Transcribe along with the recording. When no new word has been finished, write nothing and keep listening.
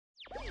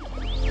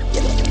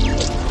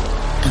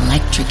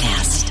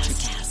NutriCast.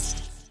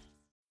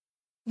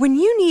 When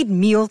you need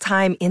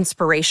mealtime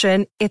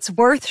inspiration, it's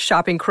worth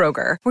shopping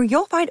Kroger, where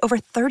you'll find over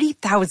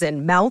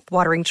 30,000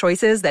 mouth-watering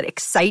choices that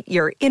excite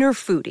your inner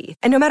foodie.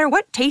 And no matter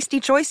what tasty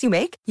choice you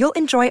make, you'll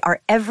enjoy our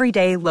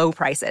everyday low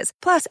prices,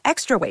 plus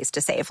extra ways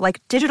to save,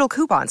 like digital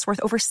coupons worth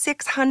over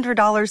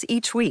 $600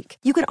 each week.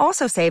 You can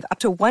also save up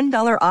to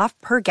 $1 off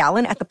per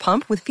gallon at the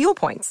pump with fuel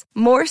points.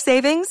 More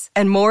savings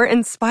and more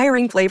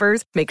inspiring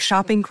flavors make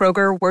shopping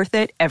Kroger worth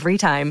it every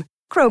time.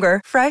 Kroger,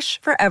 fresh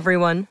for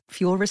everyone.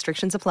 Fuel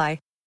restrictions apply.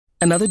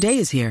 Another day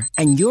is here,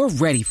 and you're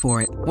ready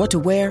for it. What to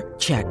wear?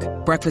 Check.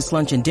 Breakfast,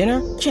 lunch, and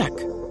dinner? Check.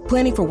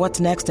 Planning for what's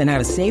next and how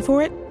to save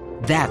for it?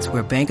 That's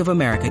where Bank of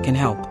America can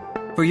help.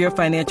 For your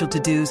financial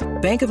to-dos,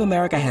 Bank of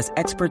America has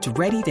experts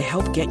ready to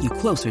help get you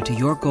closer to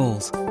your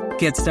goals.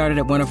 Get started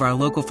at one of our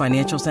local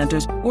financial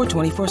centers or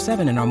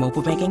 24/7 in our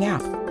mobile banking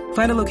app.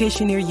 Find a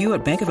location near you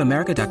at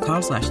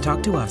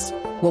bankofamerica.com/talktous.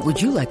 What would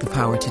you like the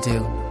power to do?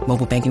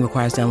 Mobile banking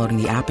requires downloading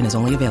the app and is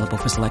only available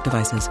for select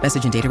devices.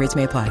 Message and data rates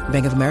may apply.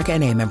 Bank of America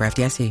N.A., member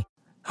FDIC.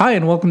 Hi,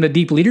 and welcome to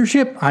Deep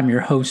Leadership. I'm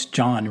your host,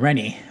 John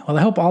Rennie. Well,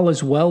 I hope all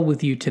is well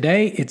with you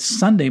today. It's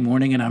Sunday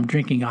morning, and I'm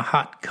drinking a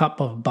hot cup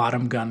of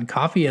Bottom Gun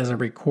coffee as I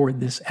record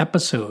this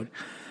episode.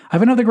 I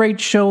have another great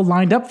show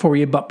lined up for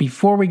you, but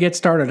before we get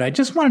started, I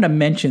just wanted to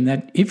mention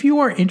that if you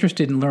are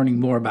interested in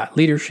learning more about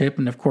leadership,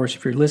 and of course,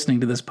 if you're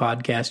listening to this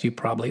podcast, you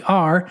probably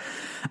are,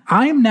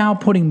 I am now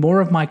putting more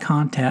of my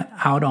content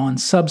out on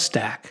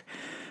Substack.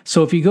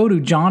 So if you go to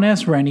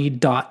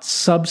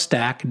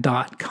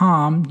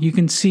johnsrennie.substack.com, you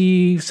can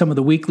see some of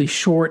the weekly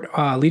short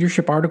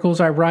leadership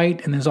articles I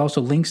write, and there's also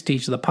links to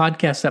each of the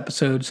podcast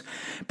episodes.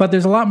 But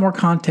there's a lot more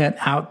content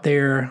out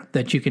there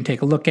that you can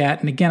take a look at.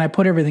 And again, I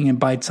put everything in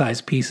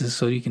bite-sized pieces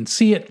so you can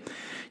see it,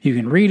 you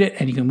can read it,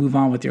 and you can move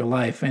on with your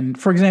life. And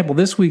for example,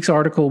 this week's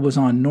article was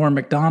on Norm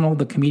Macdonald,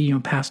 the comedian who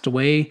passed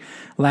away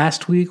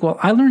last week. Well,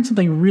 I learned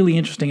something really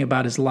interesting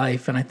about his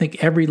life, and I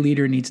think every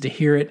leader needs to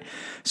hear it.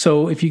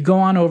 So if you go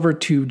on over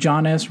to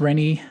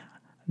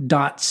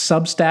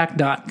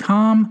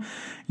johnsrennie.substack.com,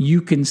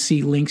 you can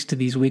see links to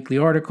these weekly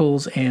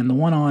articles, and the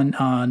one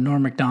on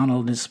Norm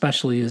Macdonald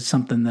especially is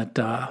something that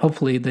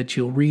hopefully that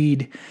you'll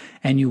read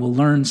and you will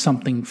learn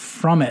something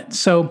from it.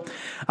 So,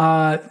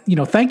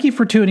 thank you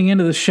for tuning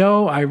into the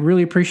show. I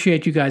really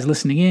appreciate you guys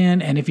listening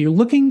in. And if you're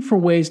looking for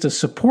ways to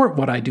support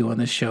what I do on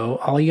this show,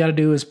 all you got to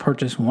do is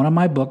purchase one of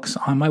my books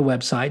on my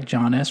website,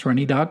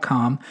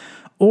 johnsrennie.com,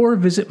 or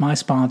visit my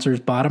sponsors,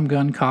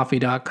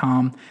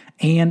 bottomguncoffee.com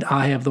and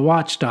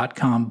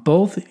ihavethewatch.com.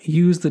 Both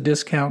use the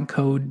discount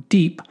code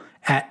DEEP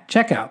at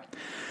checkout.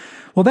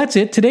 Well, that's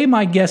it. Today,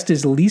 my guest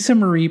is Lisa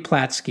Marie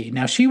Platsky.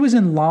 Now, she was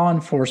in law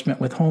enforcement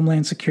with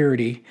Homeland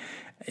Security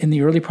in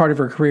the early part of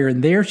her career,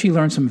 and there she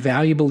learned some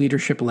valuable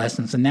leadership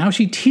lessons, and now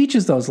she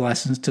teaches those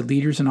lessons to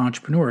leaders and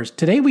entrepreneurs.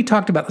 Today, we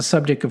talked about the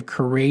subject of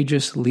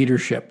courageous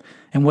leadership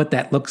and what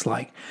that looks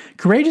like.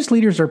 Courageous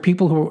leaders are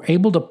people who are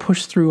able to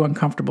push through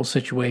uncomfortable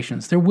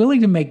situations. They're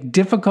willing to make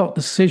difficult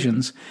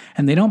decisions,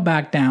 and they don't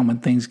back down when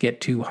things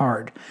get too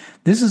hard.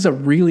 This is a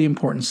really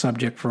important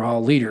subject for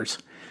all leaders.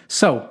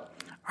 So,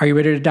 are you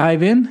ready to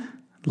dive in?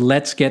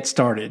 Let's get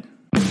started.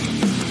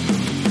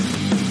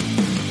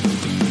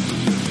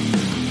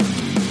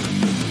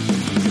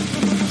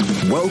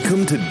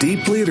 Welcome to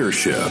Deep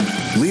Leadership.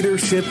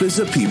 Leadership is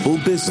a people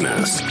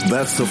business.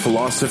 That's the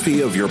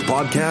philosophy of your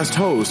podcast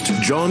host,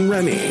 John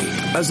Rennie.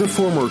 As a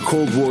former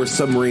Cold War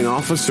submarine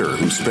officer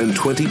who spent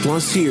 20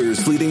 plus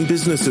years leading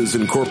businesses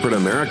in corporate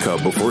America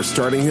before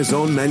starting his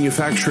own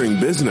manufacturing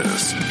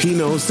business, he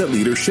knows that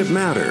leadership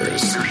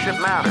matters.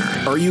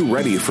 Are you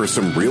ready for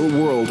some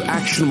real-world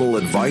actionable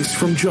advice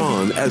from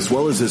John as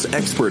well as his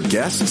expert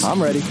guests?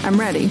 I'm ready.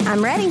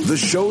 The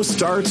show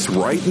starts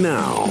right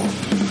now.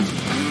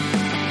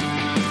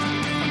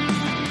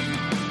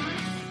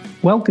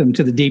 Welcome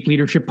to the Deep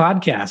Leadership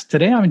Podcast.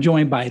 Today I'm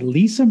joined by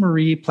Lisa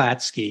Marie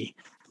Platsky.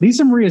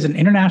 Lisa Marie is an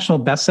international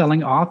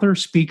best-selling author,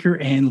 speaker,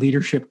 and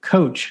leadership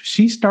coach.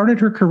 She started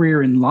her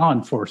career in law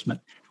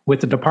enforcement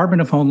with the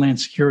Department of Homeland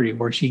Security,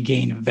 where she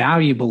gained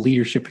valuable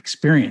leadership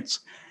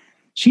experience.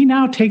 She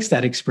now takes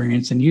that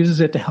experience and uses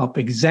it to help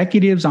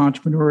executives,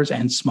 entrepreneurs,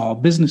 and small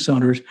business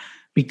owners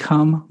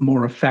become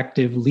more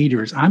effective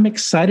leaders. I'm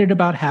excited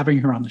about having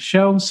her on the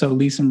show. So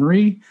Lisa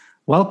Marie,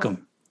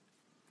 welcome.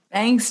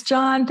 Thanks,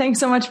 John.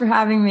 Thanks so much for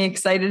having me.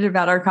 Excited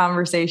about our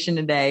conversation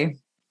today.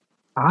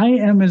 I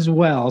am as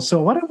well.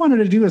 So what I wanted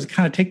to do is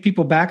kind of take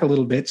people back a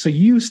little bit. So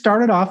you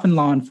started off in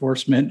law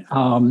enforcement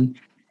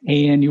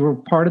and you were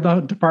part of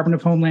the Department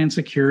of Homeland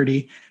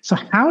Security. So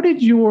how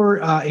did your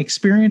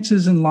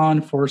experiences in law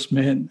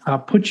enforcement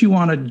put you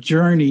on a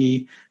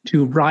journey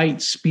to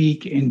write,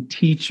 speak, and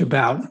teach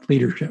about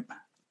leadership?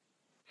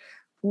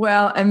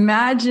 Well,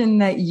 imagine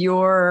that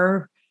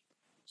you're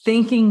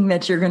thinking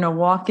that you're going to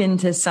walk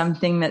into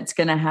something that's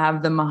going to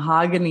have the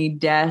mahogany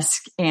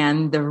desk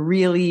and the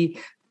really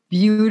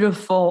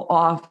beautiful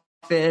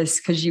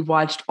office because you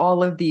watched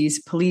all of these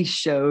police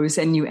shows,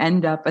 and you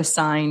end up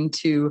assigned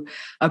to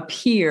a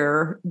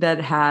pier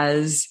that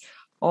has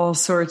all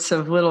sorts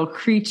of little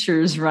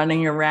creatures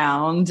running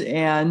around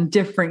and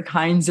different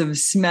kinds of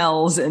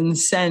smells and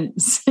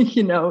scents.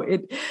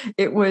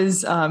 It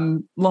was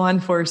law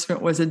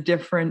enforcement was a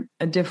different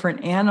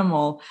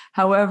animal.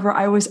 However,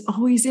 I was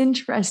always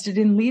interested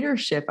in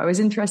leadership. I was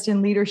interested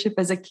in leadership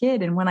as a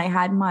kid. And when I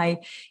had my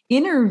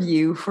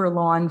interview for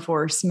law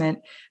enforcement,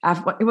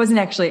 it wasn't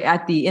actually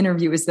at the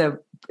interview, it was the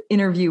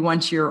interview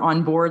once you're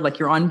on board, like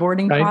your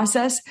onboarding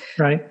process.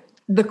 Right.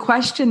 The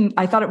question,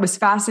 I thought it was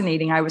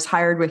fascinating. I was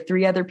hired with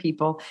 3 other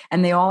people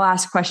and they all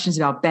asked questions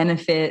about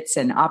benefits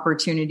and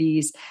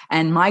opportunities.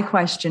 And my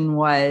question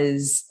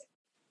was,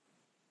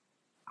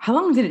 how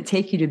long did it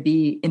take you to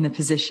be in the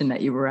position that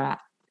you were at?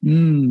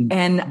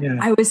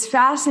 I was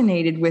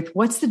fascinated with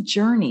what's the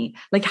journey?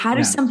 Like, how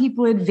do some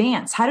people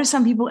advance? How do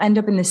some people end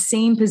up in the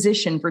same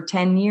position for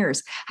 10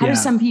 years? How do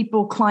some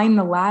people climb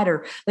the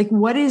ladder? Like,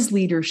 what is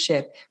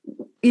leadership?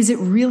 Is it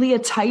really a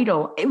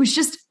title? It was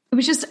just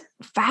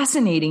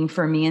fascinating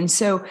for me. And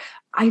so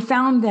I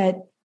found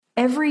that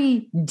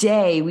every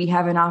day we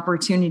have an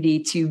opportunity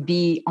to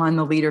be on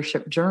the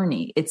leadership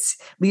journey.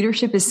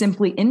 Leadership is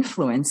simply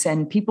influence,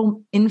 and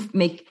people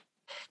make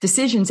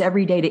decisions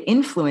every day to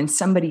influence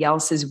somebody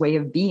else's way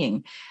of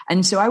being.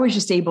 And so I was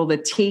just able to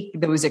take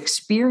those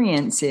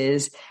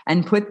experiences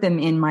and put them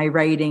in my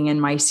writing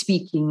and my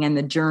speaking and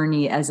the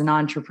journey as an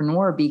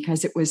entrepreneur,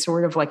 because it was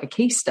sort of like a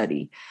case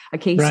study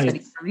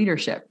for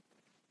leadership.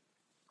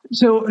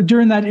 So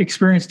during that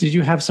experience, did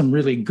you have some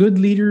really good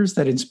leaders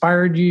that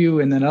inspired you,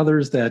 and then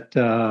others that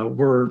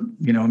were,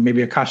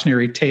 maybe a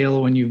cautionary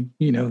tale when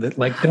that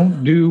like,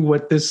 don't do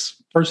what this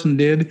person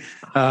did?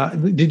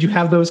 Did you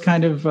have those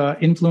kind of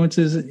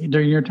influences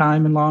during your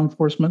time in law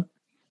enforcement?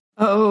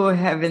 Oh,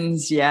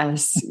 heavens,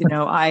 yes.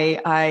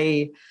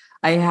 I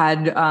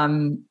had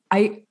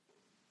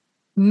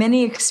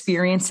many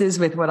experiences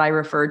with what I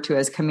referred to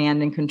as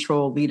command and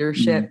control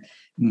leadership.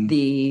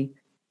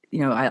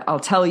 I'll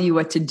tell you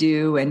what to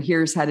do and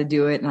here's how to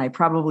do it. And I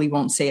probably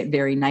won't say it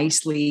very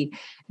nicely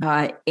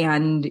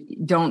and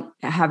don't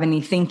have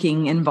any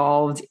thinking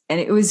involved.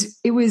 And it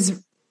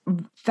was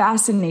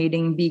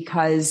fascinating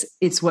because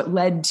it's what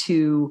led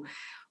to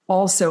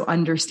also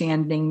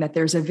understanding that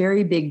there's a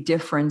very big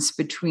difference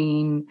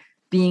between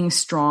being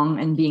strong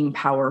and being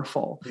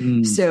powerful.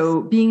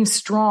 So being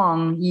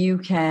strong, you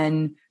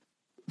can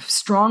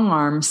strong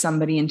arm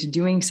somebody into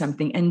doing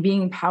something, and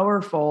being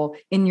powerful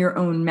in your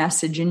own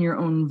message, in your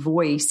own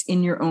voice,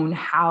 in your own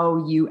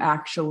how you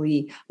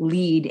actually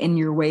lead in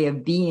your way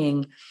of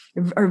being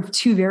are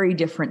 2 very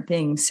different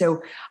things.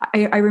 So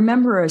I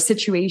remember a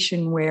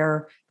situation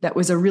where that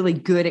was a really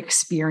good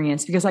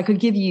experience, because I could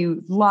give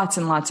you lots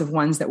and lots of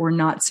ones that were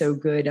not so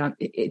good.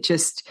 It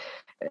just,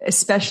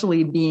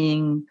 especially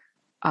being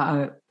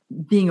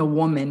a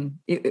woman,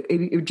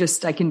 it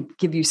just, I can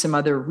give you some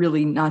other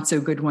really not so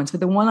good ones. But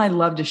the one I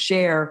love to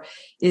share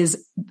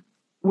is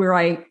where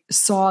I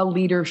saw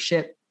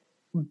leadership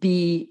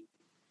be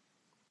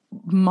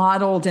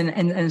modeled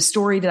and a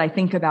story that I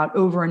think about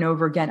over and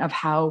over again of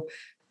how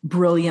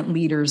brilliant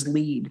leaders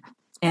lead.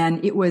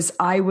 And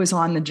I was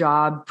on the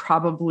job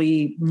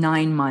probably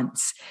 9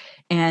 months,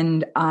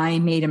 and I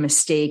made a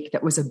mistake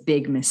that was a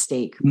big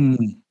mistake.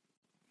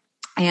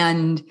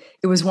 And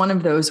it was one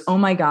of those, oh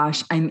my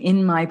gosh, I'm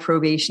in my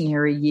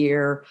probationary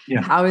year.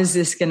 Yeah. How is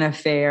this going to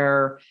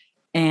fare?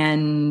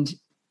 And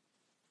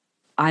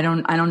I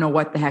don't know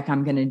what the heck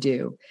I'm going to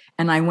do.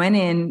 And I went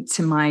in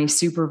to my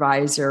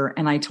supervisor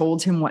and I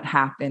told him what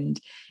happened.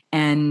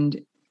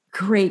 And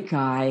great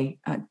guy,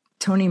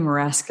 Tony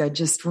Maresca,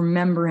 just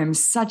remember him,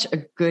 such a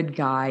good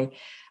guy,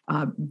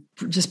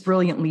 just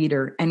brilliant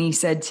leader. And he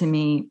said to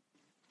me,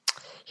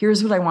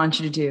 here's what I want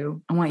you to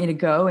do. I want you to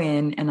go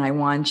in and I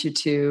want you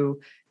to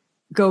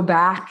go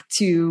back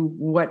to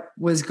what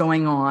was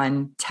going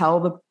on. Tell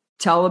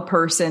the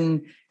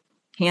person,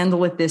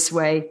 handle it this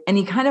way. And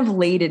he kind of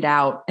laid it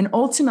out. And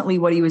ultimately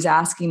what he was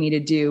asking me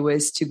to do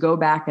was to go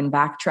back and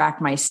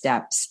backtrack my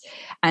steps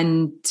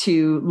and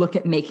to look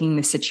at making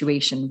the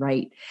situation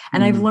right.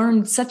 And I've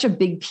learned such a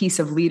big piece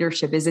of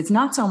leadership is it's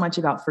not so much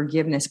about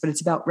forgiveness, but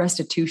it's about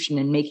restitution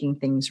and making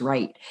things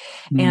right.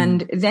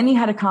 And then he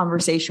had a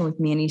conversation with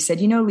me and he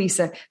said,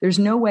 Lisa, there's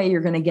no way you're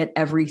going to get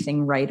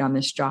everything right on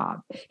this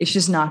job. It's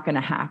just not going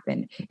to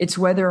happen. It's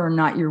whether or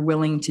not you're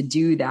willing to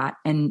do that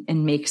and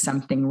make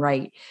something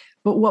right.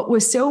 But what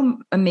was so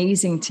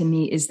amazing to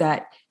me is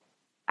that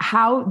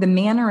how the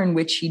manner in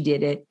which he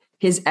did it,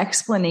 his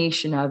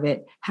explanation of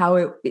it,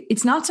 how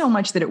it's not so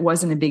much that it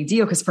wasn't a big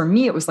deal. Because for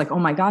me, it was like, oh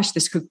my gosh,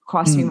 this could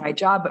cost me my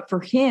job. But for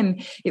him,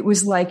 it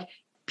was like,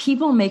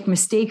 people make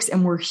mistakes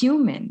and we're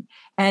human.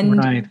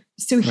 And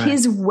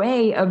his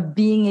way of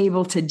being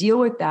able to deal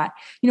with that,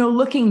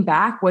 looking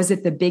back, was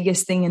it the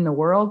biggest thing in the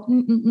world?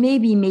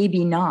 Maybe,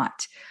 maybe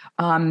not.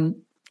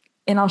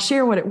 And I'll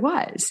share what it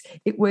was.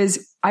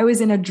 I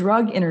was in a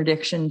drug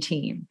interdiction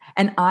team,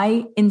 and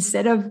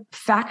instead of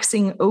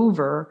faxing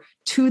over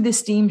to the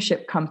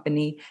steamship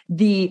company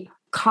the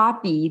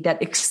copy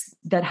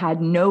that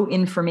had no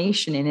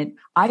information in it,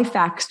 I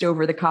faxed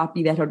over the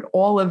copy that had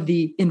all of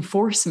the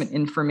enforcement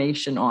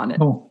information on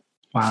it. Oh,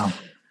 wow.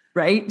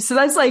 right? So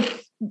that's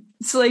like,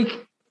 it's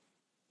like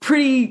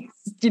pretty,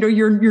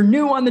 you're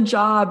new on the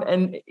job,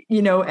 and,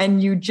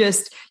 and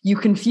you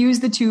confuse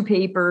the two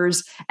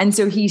papers. And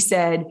so he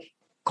said,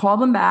 call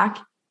them back,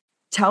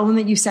 tell them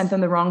that you sent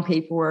them the wrong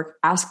paperwork,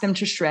 ask them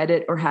to shred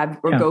it or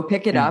go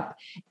pick it up,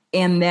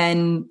 and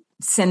then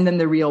send them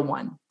the real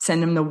one.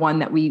 Send them the one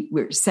that we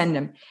send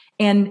them.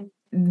 And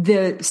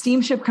the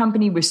steamship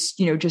company was,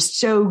 just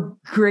so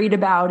great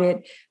about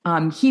it.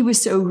 He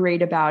was so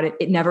great about it.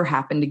 It never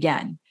happened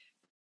again.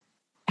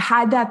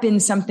 Had that been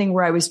something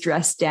where I was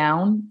dressed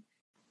down,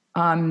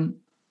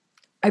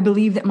 I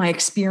believe that my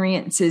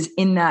experiences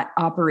in that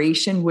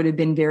operation would have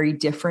been very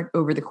different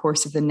over the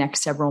course of the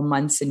next several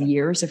months and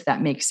years, if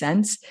that makes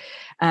sense.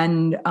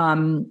 And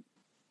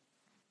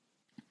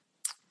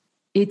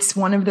it's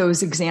one of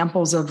those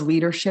examples of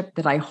leadership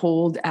that I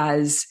hold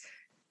as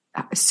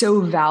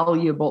so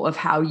valuable, of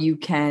how you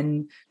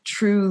can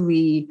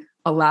truly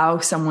allow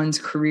someone's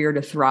career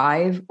to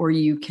thrive, or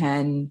you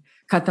can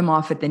cut them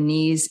off at the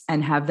knees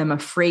and have them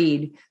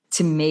afraid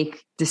to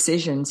make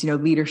decisions,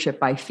 leadership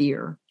by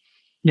fear.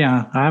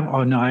 Yeah,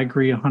 I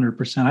agree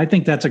 100%. I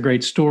think that's a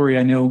great story.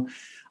 I know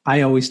I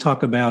always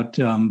talk about,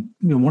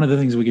 one of the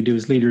things we could do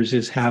as leaders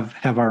is have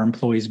our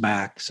employees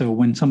back. So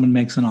when someone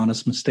makes an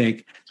honest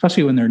mistake,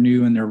 especially when they're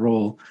new in their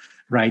role,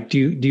 right?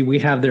 Do we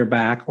have their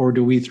back, or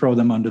do we throw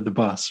them under the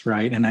bus,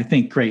 right? And I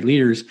think great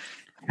leaders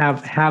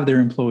have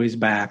their employees'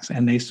 backs,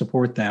 and they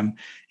support them,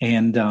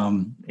 and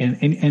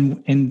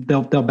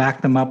they'll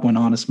back them up when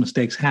honest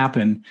mistakes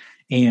happen,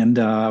 and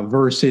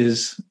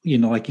versus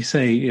like you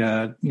say,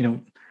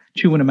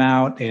 chewing them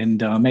out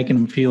and making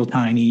them feel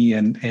tiny,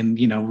 and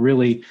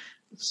really,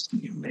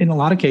 in a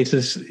lot of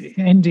cases,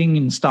 ending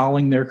and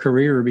stalling their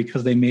career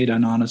because they made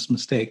an honest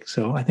mistake.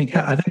 So I think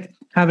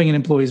having an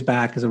employee's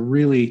back is a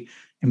really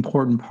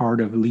important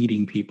part of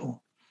leading people.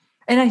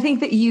 And I think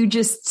that you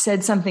just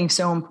said something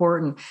so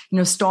important,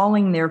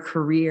 stalling their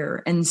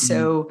career. And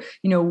so,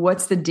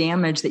 what's the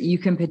damage that you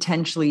can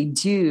potentially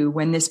do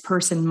when this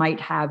person might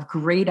have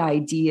great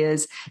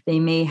ideas? They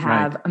may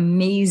have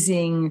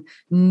amazing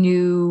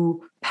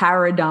new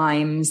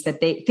paradigms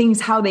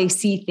how they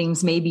see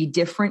things may be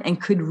different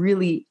and could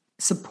really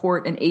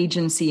support an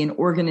agency, an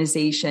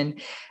organization,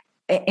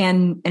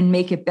 and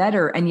make it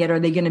better. And yet, are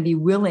they going to be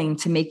willing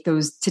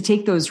to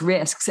take those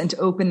risks and to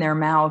open their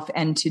mouth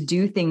and to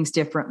do things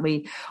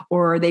differently?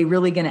 Or are they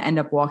really going to end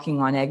up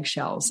walking on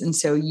eggshells? And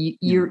so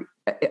you're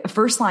a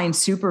first line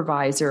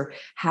supervisor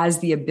has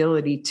the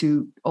ability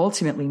to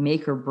ultimately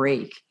make or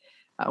break.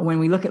 When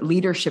we look at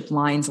leadership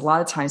lines, a lot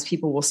of times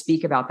people will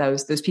speak about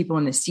those people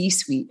in the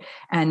C-suite,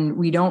 and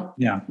we don't,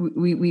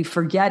 we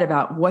forget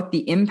about what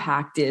the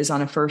impact is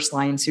on a first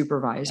line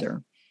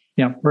supervisor.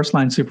 Yeah, first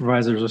line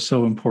supervisors are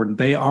so important.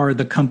 They are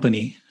the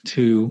company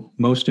to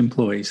most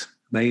employees.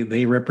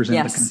 They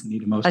represent the company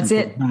to most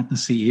employees, not the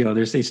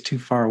CEO. It's too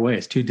far away.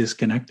 It's too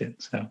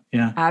disconnected. So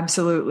yeah,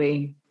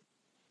 absolutely.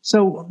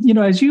 So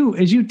as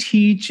you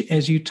teach,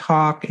 as you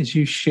talk, as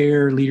you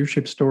share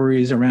leadership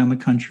stories around the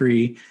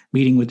country,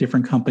 meeting with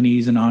different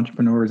companies and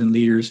entrepreneurs and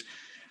leaders,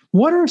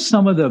 what are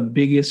some of the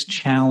biggest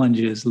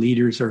challenges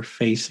leaders are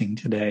facing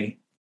today?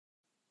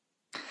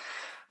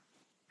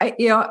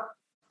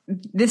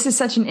 This is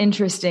such an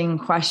interesting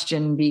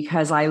question,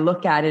 because I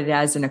look at it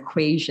as an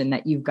equation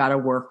that you've got to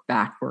work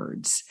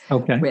backwards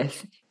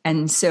with.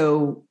 And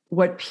so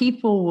what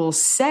people will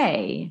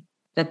say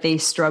that they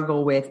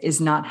struggle with is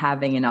not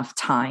having enough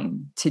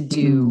time to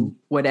do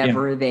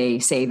whatever they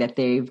say that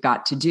they've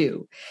got to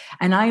do.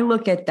 And I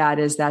look at that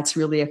as that's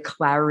really a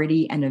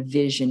clarity and a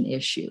vision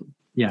issue.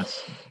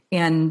 Yes.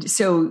 And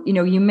so,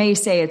 you may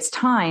say it's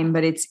time,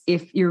 but it's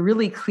if you're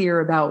really clear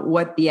about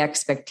what the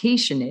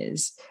expectation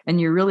is, and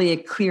you're really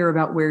clear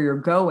about where you're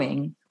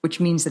going,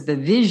 which means that the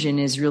vision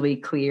is really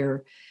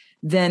clear,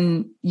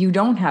 then you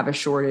don't have a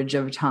shortage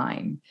of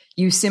time.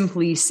 You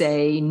simply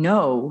say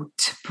no,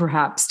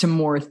 perhaps to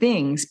more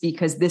things,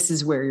 because this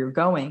is where you're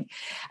going.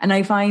 And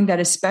I find that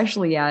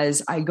especially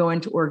as I go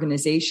into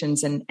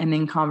organizations and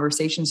in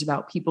conversations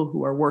about people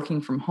who are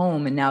working from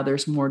home, and now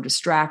there's more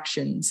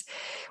distractions.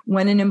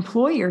 When an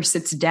employer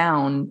sits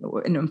down,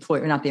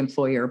 not the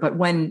employer, but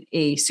when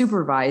a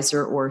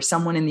supervisor or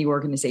someone in the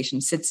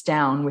organization sits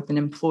down with an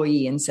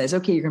employee and says,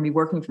 okay, you're going to be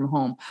working from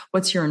home.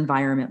 What's your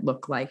environment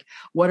look like?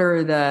 What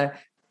are the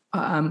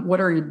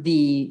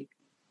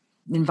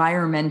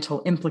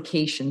environmental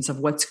implications of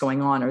what's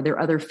going on? Are there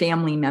other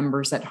family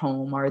members at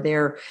home? Are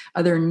there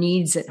other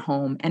needs at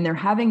home? And they're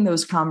having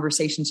those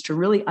conversations to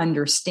really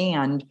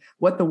understand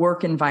what the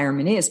work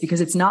environment is,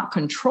 because it's not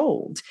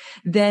controlled.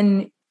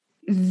 Then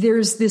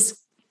there's this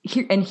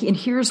here, and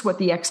here's what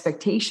the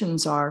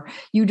expectations are.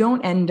 You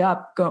don't end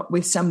up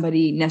with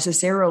somebody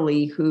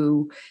necessarily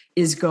who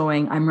is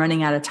going, I'm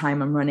running out of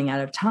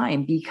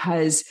time,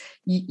 because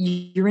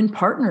you're in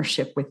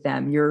partnership with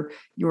them. You're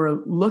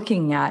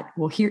looking at,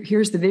 well,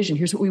 here's the vision.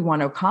 Here's what we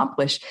want to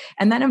accomplish.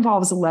 And that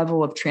involves a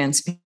level of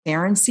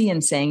transparency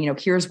and saying,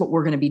 here's what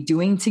we're going to be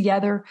doing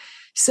together.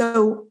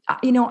 So,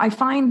 I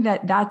find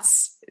that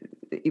that's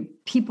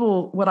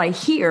people, what I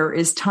hear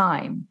is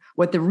time.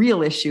 What the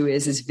real issue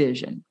is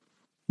vision.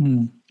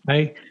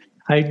 I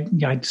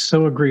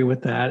so agree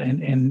with that.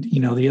 And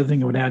the other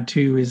thing I would add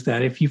too is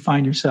that if you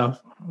find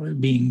yourself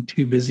being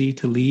too busy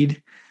to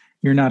lead,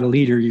 you're not a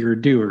leader, you're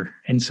a doer.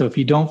 And so if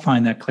you don't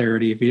find that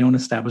clarity, if you don't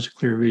establish a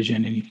clear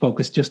vision and you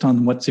focus just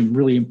on what's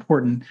really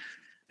important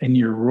in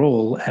your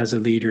role as a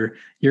leader,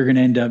 you're going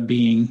to end up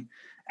being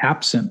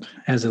absent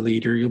as a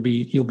leader. You'll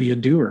be a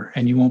doer,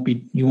 and you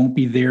won't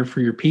be there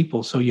for your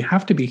people. So you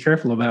have to be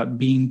careful about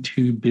being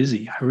too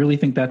busy. I really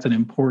think that's an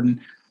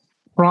important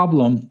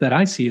problem that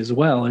I see as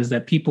well, is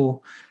that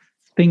people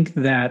think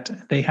that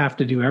they have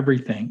to do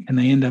everything and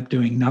they end up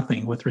doing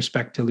nothing with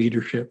respect to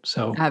leadership.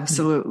 So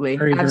absolutely.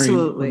 Very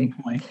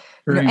important point.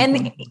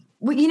 And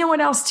you know what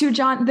else too,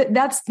 John,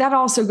 that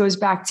also goes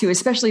back to,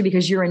 especially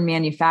because you're in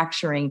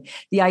manufacturing,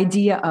 the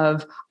idea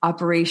of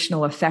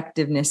operational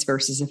effectiveness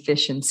versus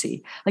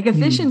efficiency. Like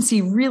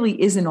efficiency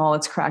really isn't all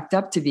it's cracked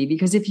up to be,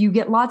 because if you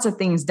get lots of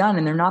things done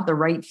and they're not the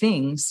right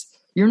things,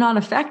 you're not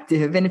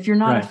effective. And if you're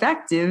not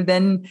effective,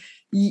 then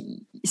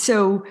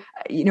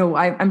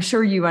I'm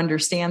sure you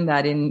understand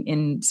that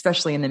in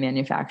especially in the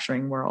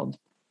manufacturing world.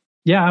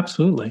 Yeah,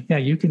 absolutely. Yeah,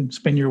 you can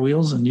spin your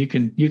wheels and you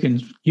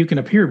can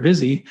appear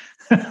busy,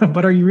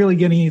 but are you really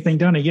getting anything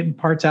done? Are you getting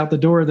parts out the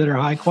door that are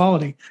high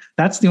quality?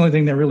 That's the only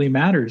thing that really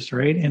matters,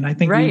 right? And I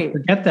think we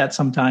forget that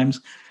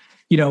sometimes.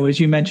 As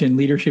you mentioned,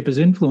 leadership is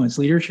influence.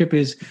 Leadership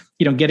is,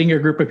 getting a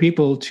group of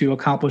people to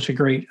accomplish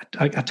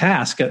a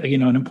task,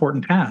 an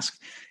important task.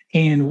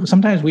 And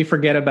sometimes we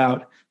forget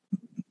about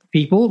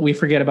people, we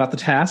forget about the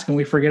task, and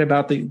we forget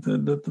about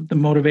the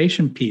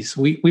motivation piece.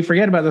 We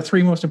forget about the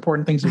three most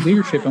important things of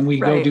leadership, and we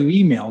go do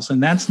emails,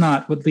 and that's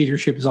not what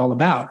leadership is all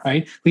about,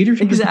 right?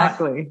 Leadership is not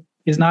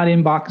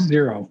inbox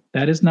zero.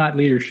 That is not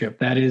leadership.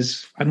 That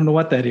is, I don't know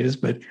what that is,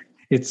 but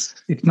it's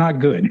not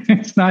good.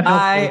 It's not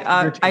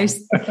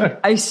helpful.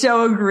 I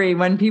so agree.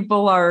 When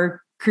people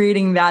are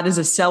creating that as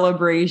a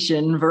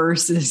celebration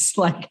versus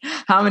like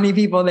how many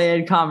people they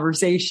had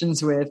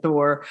conversations with,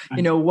 or,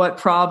 what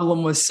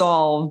problem was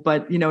solved.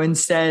 But,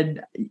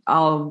 instead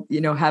I'll,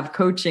 have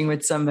coaching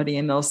with somebody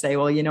and they'll say,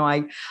 well,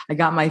 I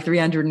got my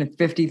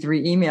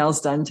 353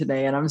 emails done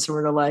today. And I'm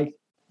sort of like,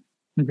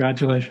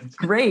 congratulations.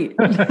 Great.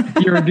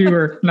 You're a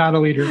doer, not a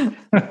leader.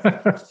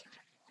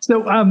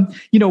 So,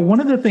 one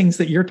of the things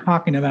that you're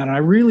talking about, and I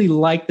really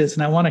like this,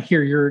 and I want to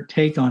hear your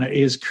take on it,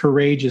 is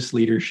courageous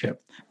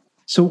leadership.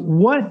 So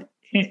what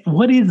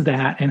is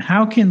that, and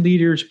how can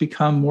leaders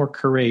become more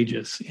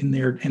courageous in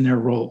their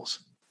roles?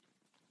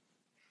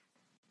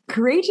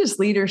 Courageous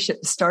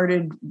leadership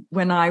started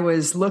when I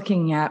was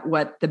looking at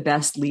what the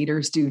best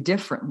leaders do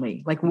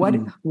differently. Like what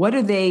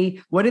do they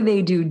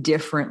do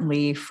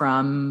differently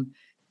from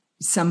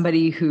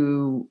somebody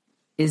who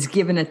is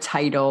given a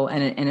title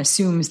and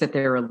assumes that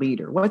they're a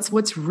leader?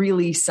 What's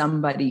really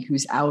somebody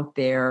who's out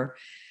there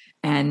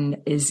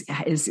and is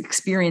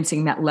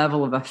experiencing that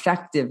level of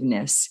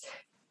effectiveness?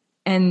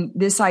 And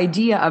this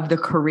idea of the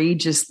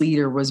courageous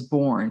leader was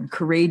born.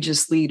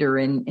 Courageous leader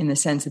in the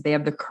sense that they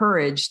have the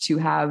courage to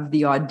have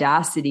the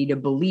audacity to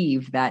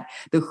believe that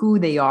the who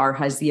they are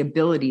has the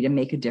ability to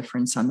make a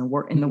difference in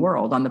the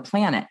world, on the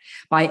planet,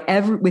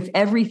 with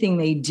everything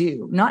they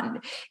do.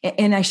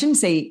 And I shouldn't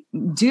say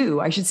do,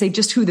 I should say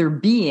just who they're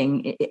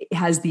being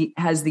has the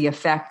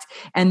effect.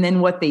 And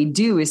then what they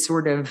do is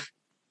sort of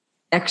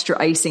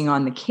extra icing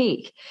on the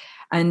cake.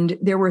 And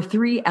there were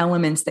three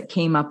elements that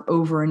came up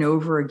over and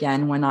over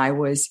again when I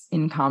was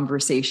in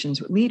conversations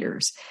with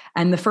leaders.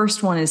 And the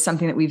first one is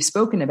something that we've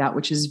spoken about,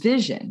 which is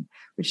vision,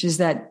 which is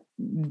that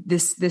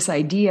this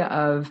idea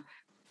of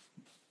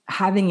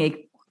having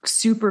a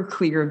super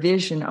clear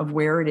vision of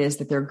where it is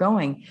that they're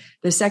going.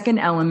 The second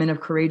element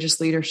of courageous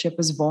leadership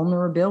is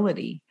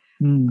vulnerability.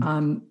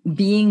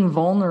 Being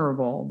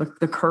vulnerable,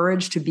 the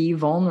courage to be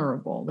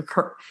vulnerable.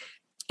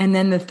 And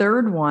then the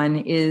third one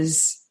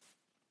is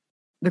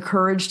the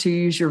courage to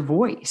use your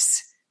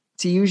voice,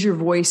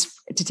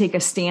 to take a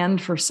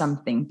stand for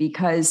something,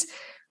 because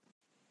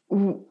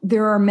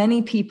there are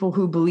many people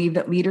who believe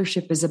that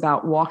leadership is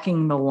about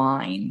walking the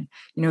line,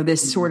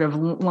 this sort of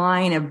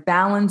line of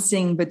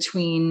balancing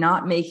between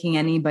not making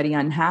anybody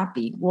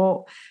unhappy.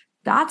 Well,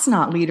 that's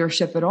not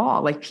leadership at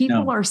all. Like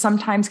people are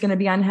sometimes going to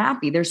be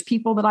unhappy. There's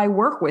people that I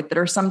work with that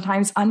are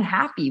sometimes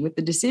unhappy with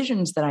the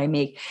decisions that I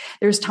make.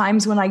 There's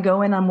times when I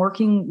go in, I'm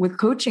working with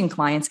coaching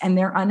clients and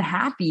they're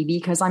unhappy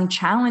because I'm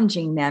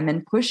challenging them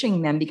and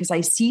pushing them because I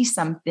see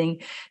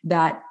something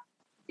that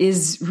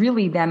is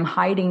really them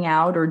hiding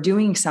out or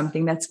doing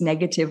something that's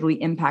negatively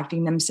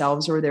impacting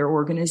themselves or their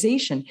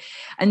organization.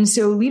 And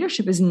so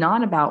leadership is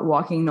not about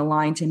walking the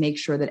line to make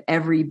sure that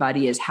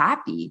everybody is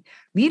happy.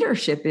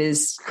 Leadership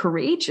is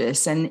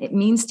courageous, and it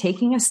means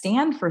taking a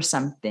stand for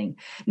something.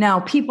 Now,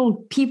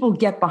 people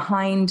get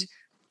behind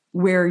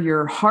where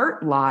your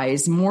heart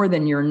lies more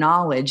than your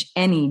knowledge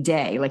any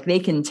day. Like they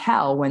can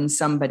tell when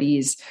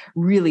somebody's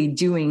really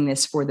doing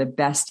this for the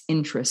best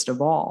interest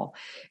of all.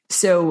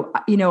 So,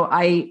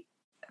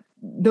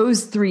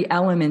 those three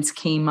elements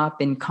came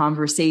up in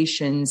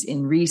conversations,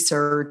 in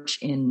research,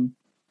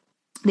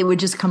 they would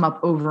just come up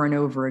over and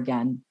over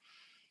again.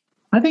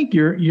 I think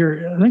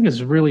I think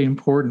it's really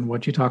important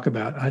what you talk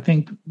about. I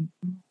think,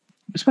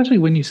 especially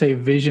when you say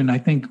vision, I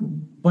think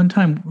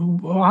often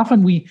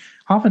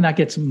that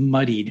gets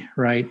muddied,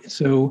 right?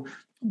 So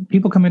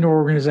people come into our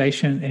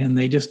organization and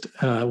they just,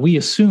 we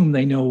assume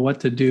they know what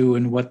to do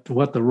and what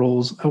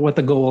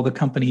the goal of the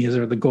company is,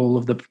 or the goal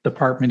of the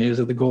department is,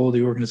 or the goal of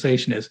the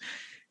organization is.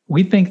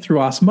 We think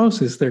through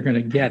osmosis, they're going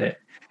to get it.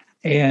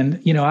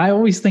 And, I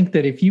always think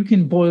that if you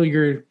can boil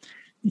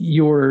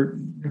your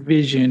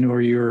vision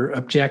or your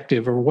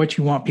objective or what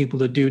you want people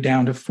to do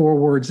down to 4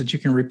 words that you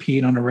can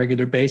repeat on a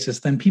regular basis,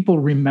 then people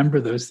remember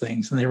those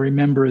things. And they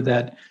remember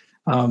that,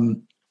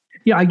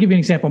 I give you an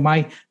example.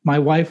 My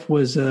wife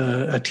was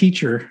a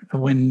teacher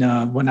when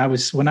I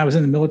was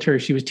in the military.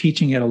 She was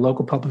teaching at a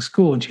local public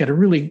school, and she had a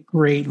really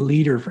great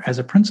leader as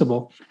a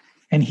principal.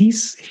 And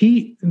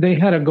they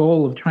had a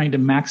goal of trying to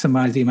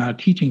maximize the amount of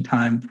teaching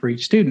time for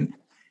each student.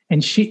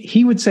 And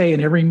he would say in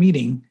every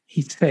meeting,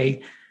 he'd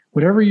say,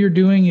 whatever you're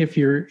doing, if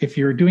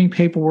you're doing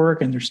paperwork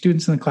and there's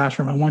students in the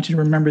classroom, I want you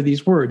to remember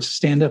these words: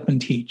 stand up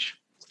and teach.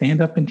 Stand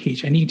up and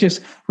teach. And he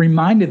just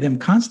reminded them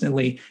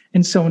constantly.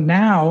 And so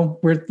now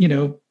we're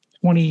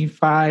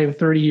 25,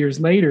 30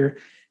 years later,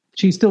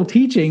 she's still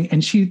teaching,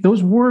 and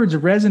those words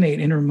resonate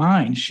in her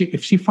mind.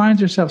 If she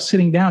finds herself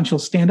sitting down, she'll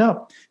stand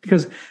up,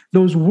 because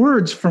those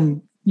words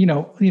from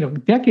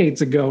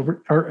decades ago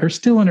are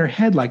still in her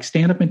head, like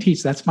stand up and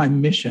teach. That's my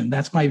mission.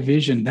 That's my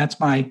vision. That's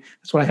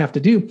what I have to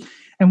do.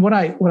 And what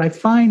I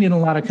find in a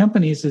lot of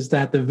companies is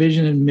that the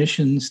vision and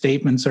mission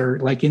statements are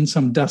like in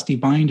some dusty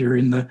binder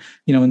in the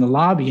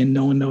lobby, and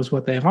no one knows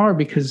what they are,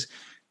 because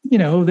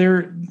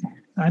they're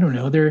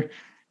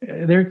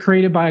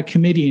created by a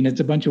committee, and it's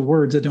a bunch of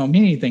words that don't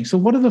mean anything. So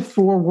what are the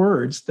 4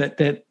 words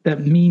that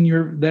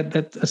mean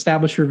that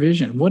establish your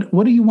vision?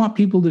 What do you want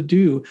people to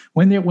do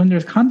when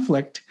there's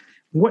conflict?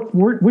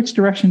 Which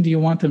direction do you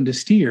want them to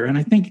steer? And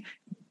I think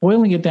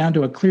boiling it down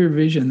to a clear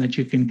vision that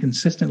you can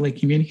consistently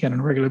communicate on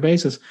a regular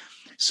basis,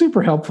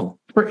 super helpful.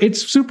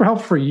 It's super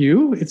helpful for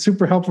you. It's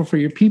super helpful for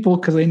your people,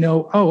 because they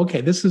know, oh,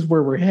 okay, this is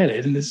where we're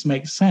headed, and this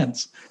makes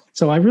sense.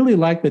 So I really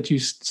like that you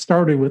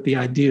started with the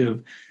idea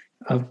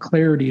of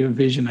clarity of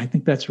vision. I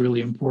think that's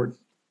really important.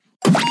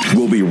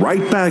 We'll be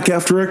right back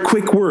after a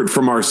quick word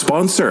from our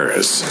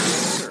sponsors.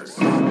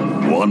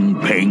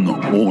 One ping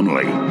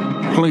only,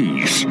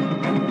 please.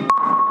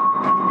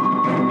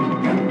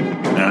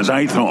 As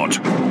I thought,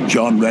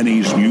 John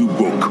Rennie's new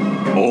book,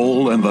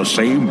 All in the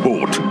Same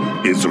Boat,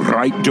 is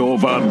right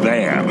over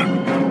there.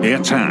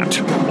 It's at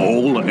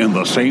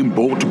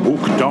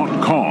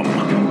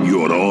allinthesameboatbook.com.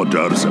 Your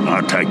orders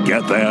are to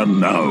get there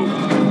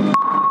now.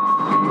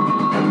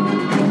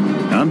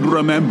 And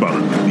remember,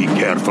 be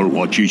careful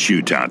what you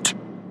shoot at.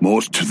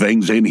 Most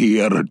things in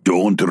here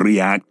don't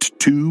react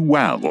too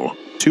well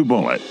to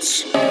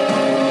bullets.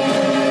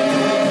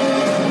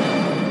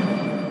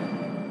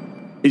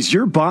 Is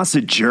your boss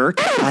a jerk?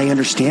 I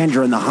understand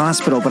you're in the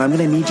hospital, but I'm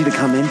going to need you to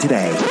come in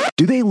today.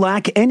 Do they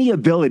lack any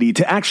ability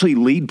to actually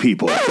lead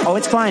people? Oh,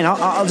 it's fine.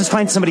 I'll just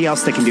find somebody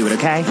else that can do it,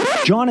 okay?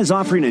 John is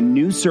offering a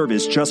new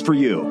service just for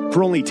you.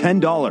 For only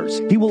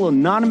 $10, he will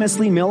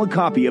anonymously mail a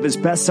copy of his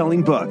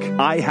best-selling book,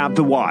 I Have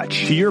the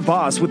Watch, to your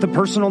boss with a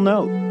personal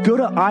note. Go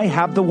to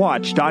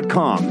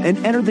IHaveTheWatch.com and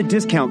enter the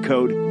discount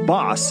code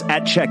BOSS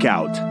at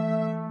checkout.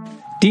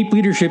 Deep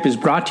Leadership is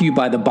brought to you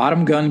by the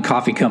Bottom Gun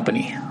Coffee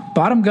Company.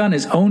 Bottom Gun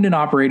is owned and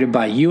operated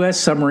by U.S.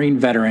 submarine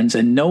veterans,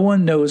 and no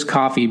one knows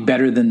coffee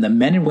better than the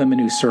men and women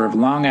who serve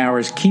long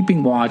hours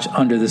keeping watch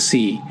under the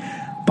sea.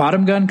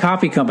 Bottom Gun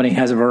Coffee Company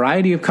has a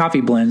variety of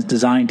coffee blends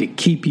designed to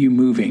keep you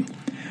moving.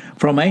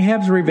 From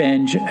Ahab's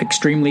Revenge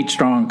extremely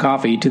strong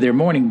coffee to their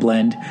morning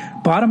blend,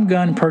 Bottom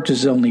Gun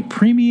purchases only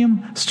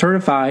premium,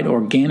 certified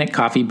organic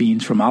coffee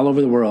beans from all over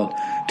the world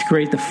to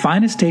create the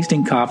finest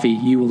tasting coffee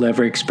you will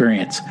ever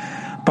experience.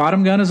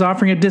 Bottom Gun is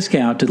offering a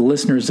discount to the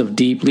listeners of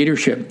Deep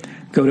Leadership.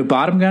 Go to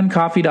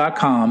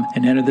bottomguncoffee.com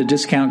and enter the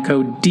discount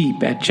code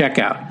DEEP at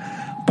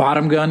checkout.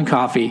 Bottom Gun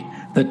Coffee,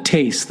 the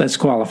taste that's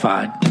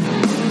qualified.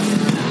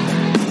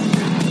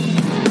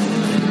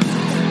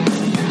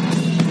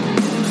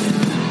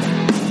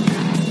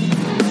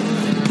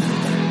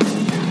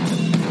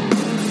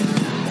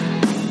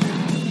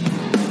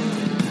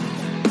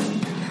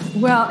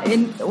 Well,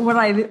 and what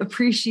I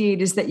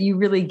appreciate is that you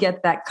really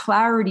get that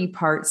clarity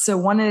part. So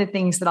one of the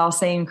things that I'll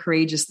say in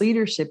Courageous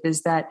Leadership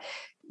is that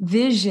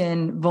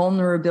vision,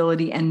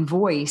 vulnerability, and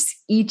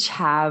voice each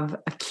have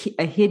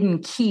a hidden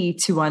key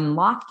to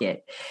unlock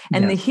it.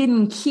 And the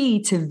hidden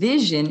key to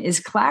vision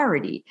is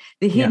clarity.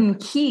 The hidden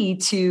key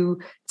to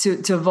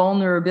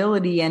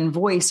vulnerability and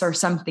voice are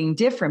something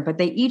different, but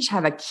they each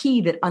have a key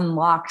that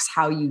unlocks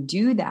how you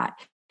do that.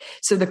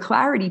 So the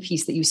clarity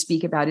piece that you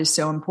speak about is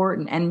so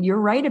important. And you're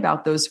right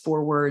about those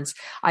 4 words.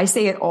 I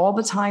say it all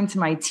the time to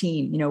my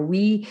team.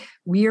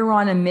 We are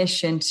on a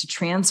mission to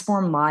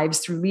transform lives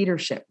through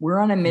leadership. We're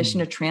on a mission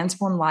to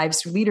transform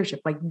lives through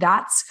leadership. Like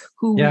that's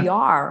who we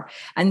are.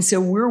 And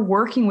so we're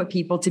working with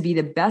people to be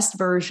the best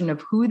version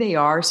of who they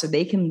are so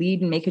they can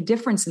lead and make a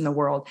difference in the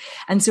world.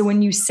 And so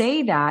when you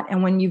say that,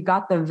 and when you've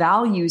got the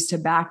values to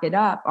back it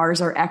up,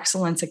 ours are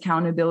excellence,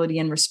 accountability,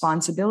 and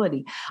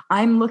responsibility.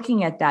 I'm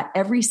looking at that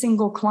every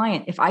single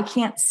client. If I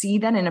can't see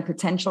that in a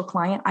potential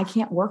client, I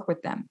can't work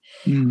with them.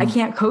 I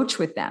can't coach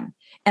with them.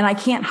 And I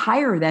can't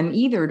hire them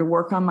either to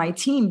work on my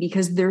team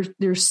because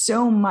there's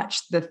so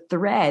much the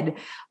thread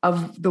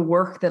of the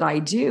work that I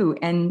do.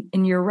 And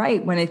you're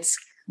right, when it's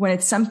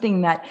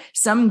something that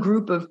some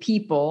group of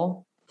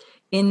people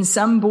in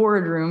some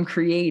boardroom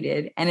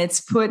created and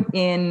it's put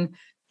in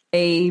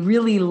a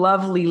really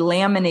lovely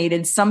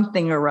laminated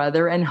something or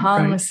other and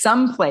hung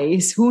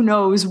someplace, who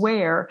knows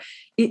where,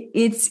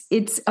 it's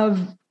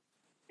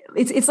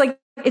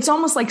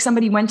almost like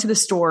somebody went to the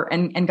store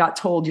and got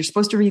told, you're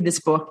supposed to read this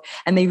book,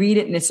 and they read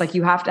it and it's like,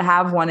 you have to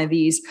have one of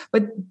these.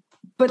 But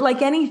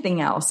like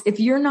anything else, if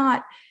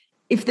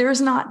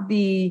there's not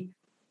the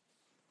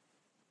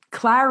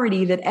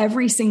clarity that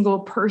every single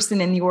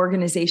person in the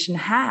organization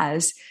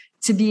has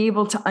to be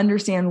able to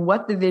understand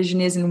what the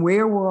vision is and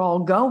where we're all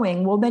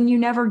going, well, then you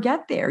never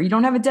get there. You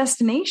don't have a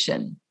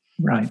destination.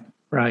 Right.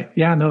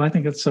 Yeah, no, I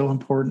think it's so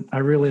important. I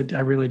really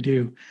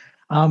do.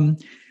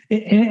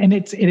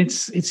 It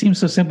seems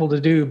so simple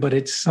to do, but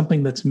it's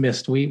something that's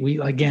missed.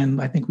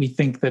 I think we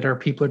think that our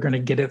people are going to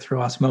get it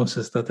through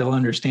osmosis, that they'll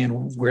understand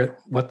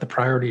what the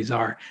priorities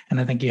are.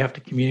 And I think you have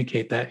to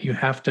communicate that. You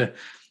have to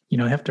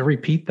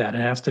repeat that.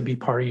 It has to be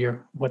part of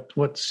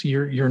what's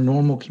your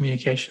normal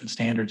communication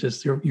standards.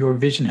 Is your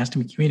vision has to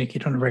be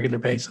communicated on a regular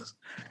basis.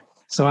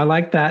 So I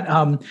like that.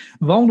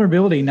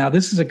 Vulnerability. Now,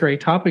 this is a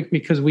great topic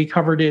because we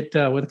covered it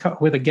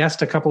with a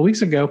guest a couple of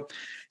weeks ago.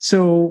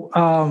 So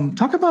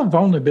talk about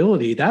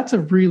vulnerability. That's a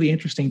really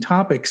interesting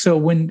topic. So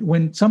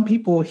when some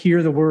people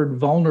hear the word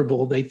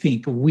vulnerable, they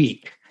think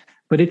weak,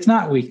 but it's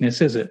not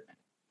weakness, is it?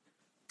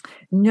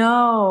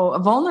 No,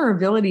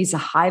 vulnerability is a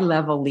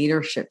high-level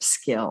leadership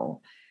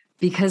skill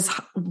because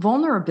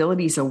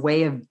vulnerability is a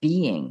way of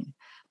being.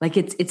 Like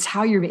it's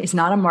how it's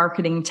not a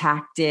marketing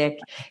tactic.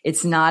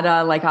 It's not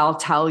I'll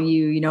tell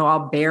you,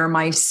 I'll bare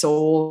my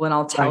soul and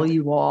I'll tell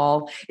you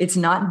all. It's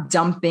not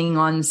dumping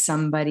on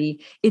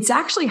somebody. It's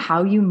actually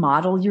how you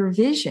model your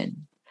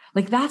vision.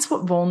 Like that's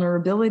what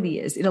vulnerability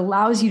is. It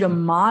allows you to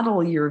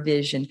model your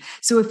vision.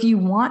 So if you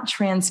want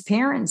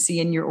transparency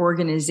in your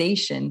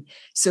organization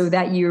so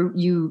that your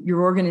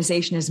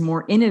organization is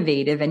more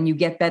innovative and you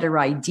get better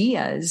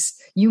ideas,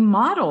 you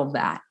model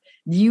that.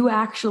 You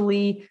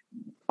actually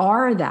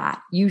are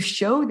that. You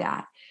show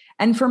that.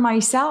 And for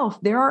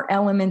myself, there are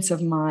elements of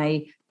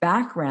my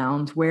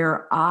background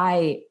where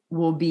I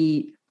will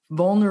be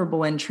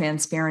vulnerable and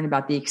transparent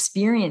about the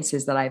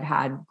experiences that I've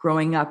had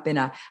growing up in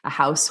a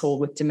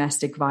household with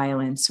domestic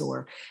violence,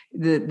 or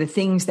the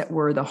things that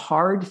were the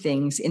hard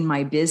things in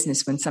my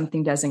business when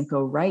something doesn't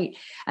go right.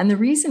 And the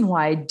reason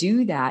why I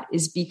do that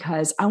is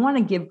because I want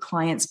to give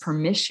clients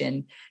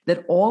permission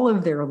that all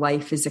of their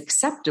life is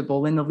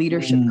acceptable in the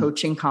leadership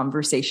coaching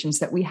conversations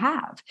that we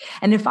have.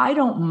 And if I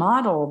don't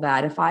model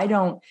that, if I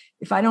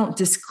don't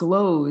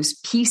disclose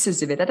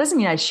pieces of it, that doesn't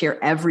mean I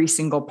share every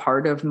single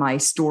part of my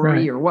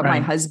story or what my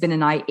husband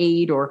and I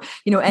ate or,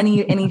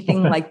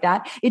 anything like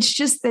that. It's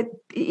just that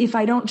if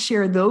I don't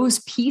share those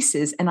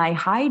pieces and I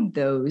hide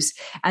those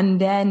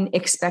and then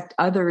expect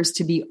others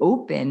to be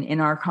open in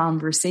our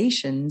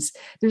conversations,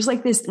 there's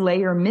like this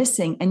layer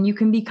missing and you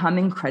can become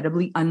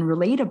incredibly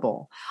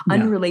unrelatable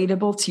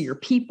to your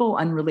people,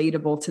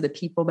 unrelatable to the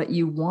people that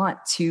you want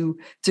to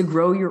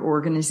grow your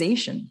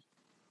organization.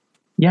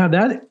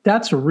 Yeah,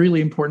 that's a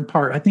really important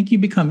part. I think you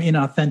become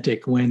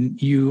inauthentic when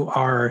you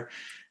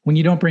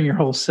don't bring your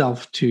whole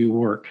self to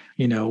work.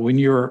 When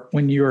you're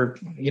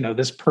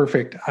this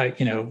perfect.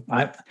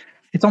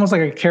 It's almost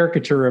like a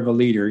caricature of a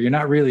leader. You're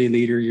not really a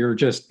leader. You're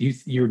just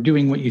you're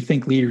doing what you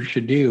think leaders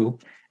should do,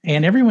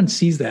 and everyone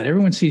sees that.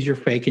 Everyone sees you're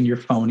fake and you're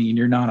phony and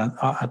you're not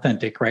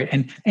authentic, right?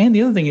 And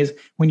the other thing is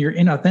when you're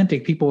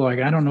inauthentic, people are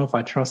like, I don't know if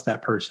I trust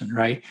that person,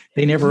 right?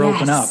 They never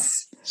open up.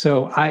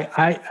 So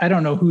I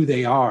don't know who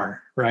they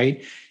are,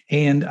 right?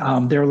 And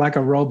they're like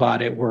a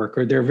robot at work,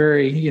 or they're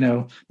very,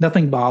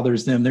 nothing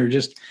bothers them. They're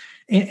just,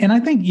 and I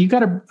think you got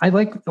to, I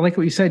like what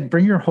you said,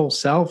 bring your whole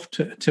self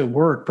to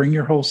work, bring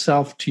your whole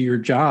self to your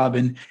job.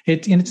 And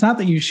it's not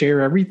that you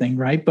share everything,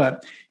 right?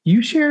 But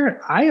you share,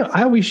 I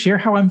always share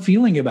how I'm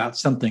feeling about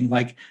something.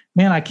 Like,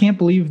 man, I can't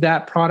believe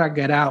that product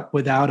got out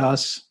without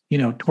us,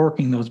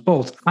 torquing those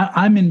bolts.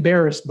 I'm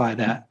embarrassed by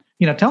that.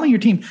 Telling your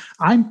team,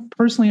 I'm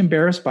personally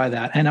embarrassed by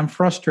that and I'm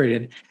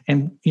frustrated,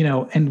 and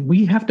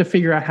we have to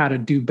figure out how to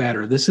do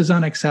better. This is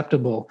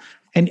unacceptable.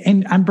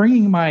 And I'm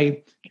bringing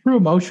my true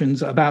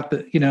emotions about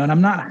and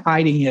I'm not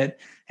hiding it,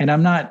 and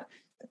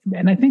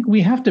I think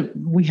we have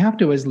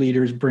to as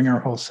leaders bring our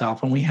whole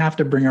self, and we have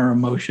to bring our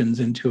emotions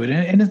into it.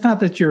 And it's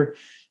not that you're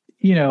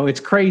it's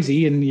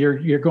crazy and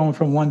you're going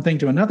from one thing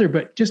to another,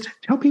 but just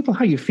tell people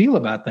how you feel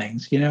about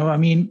things. I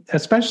mean,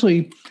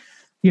 especially,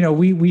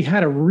 we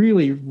had a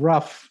really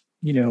rough,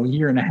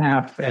 year and a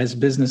half as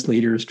business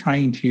leaders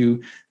trying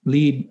to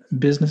lead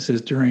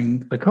businesses during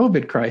the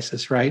COVID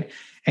crisis, right?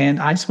 And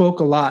I spoke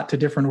a lot to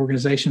different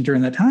organizations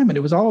during that time, and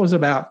it was always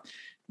about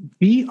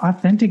be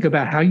authentic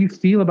about how you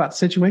feel about the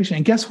situation.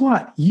 And guess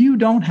what? You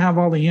don't have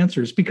all the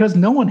answers because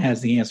no one has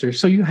the answers.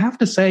 So you have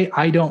to say,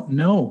 I don't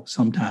know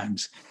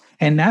sometimes.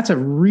 And that's a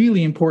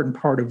really important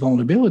part of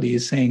vulnerability,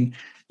 is saying,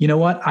 you know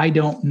what, I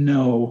don't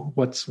know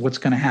what's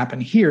going to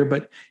happen here,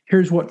 but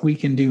here's what we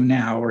can do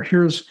now, or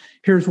here's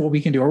what we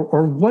can do,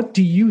 or what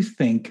do you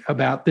think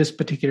about this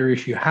particular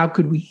issue? How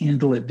could we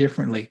handle it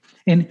differently?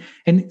 And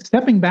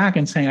stepping back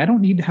and saying, I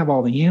don't need to have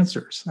all the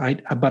answers,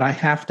 but I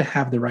have to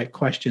have the right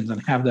questions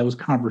and have those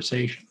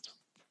conversations.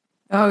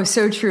 Oh,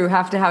 so true.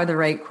 Have to have the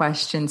right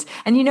questions.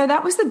 And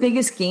that was the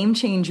biggest game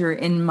changer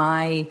in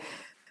my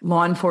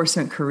law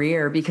enforcement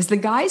career, because the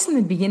guys in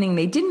the beginning,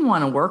 they didn't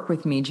want to work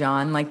with me,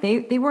 John. Like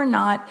they were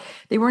not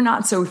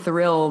so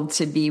thrilled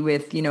to be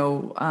with,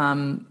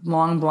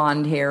 long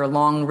blonde hair,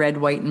 long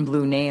red, white, and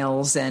blue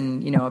nails,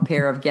 and, a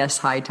pair of Guess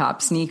high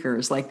top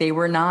sneakers. Like they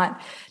were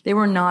not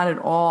at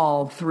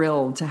all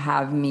thrilled to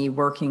have me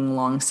working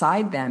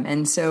alongside them.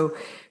 And so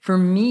for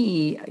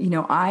me,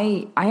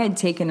 I had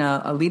taken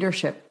a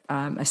leadership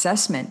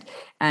assessment,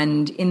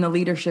 and in the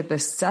leadership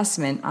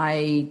assessment,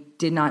 I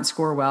did not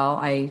score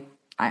well.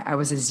 I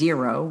was a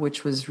 0,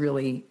 which was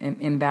really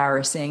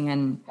embarrassing,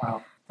 and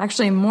wow.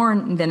 Actually more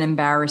than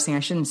embarrassing. I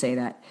shouldn't say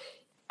that.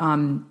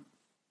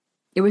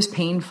 It was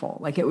painful.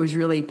 Like it was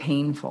really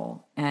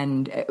painful.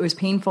 And it was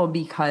painful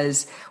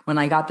because when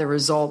I got the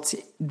results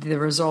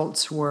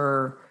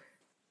were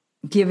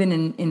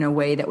given in a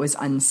way that was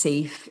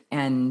unsafe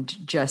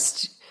and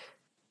just,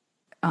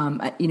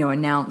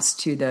 announced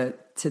to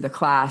the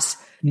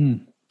class,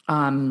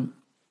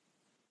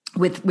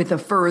 with a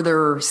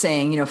further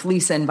saying, if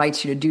Lisa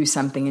invites you to do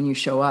something and you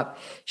show up,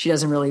 she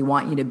doesn't really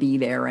want you to be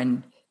there.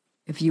 And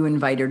if you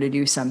invite her to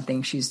do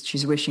something,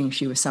 she's wishing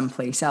she was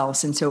someplace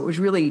else. And so it was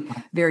really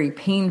very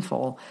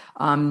painful.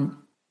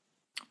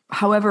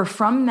 However,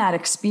 from that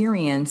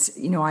experience,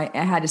 I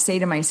had to say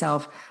to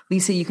myself,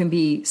 Lisa, you can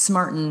be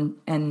smart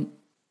and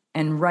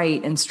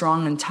right and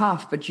strong and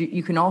tough, but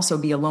you can also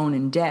be alone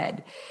and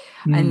dead.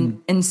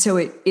 And so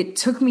it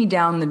took me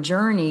down the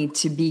journey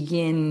to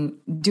begin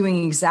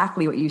doing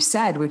exactly what you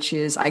said, which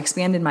is I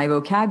expanded my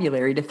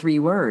vocabulary to 3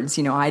 words,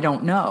 I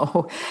don't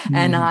know.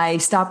 And I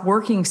stopped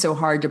working so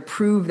hard to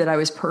prove that I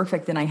was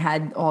perfect and I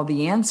had all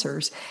the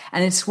answers.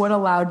 And it's what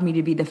allowed me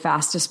to be the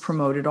fastest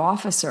promoted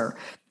officer.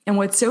 And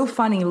what's so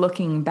funny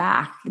looking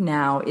back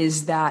now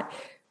is that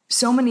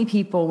so many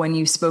people, when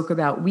you spoke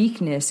about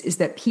weakness, is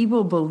that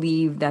people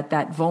believe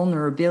that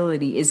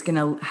vulnerability is going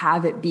to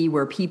have it be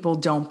where people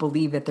don't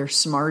believe that they're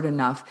smart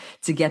enough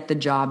to get the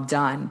job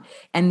done.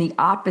 And the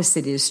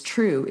opposite is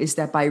true, is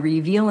that by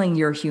revealing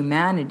your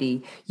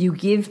humanity, you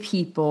give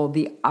people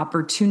the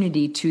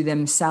opportunity to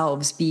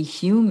themselves be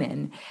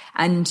human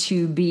and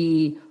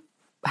to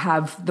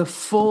have the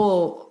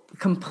full,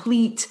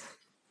 complete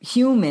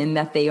human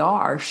that they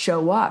are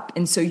show up.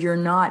 And so you're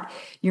not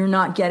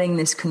getting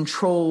this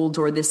controlled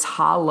or this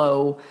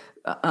hollow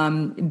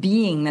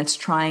being that's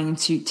trying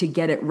to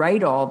get it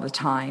right all the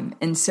time.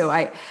 And so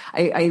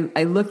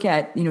I look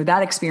at,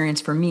 that experience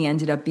for me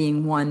ended up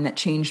being one that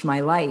changed my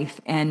life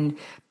and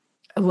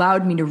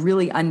allowed me to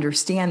really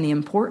understand the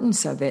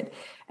importance of it.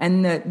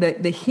 And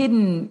the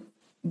hidden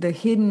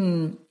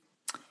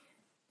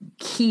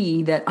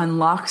key that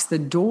unlocks the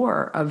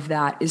door of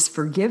that is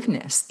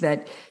forgiveness,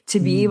 that to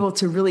be able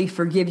to really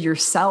forgive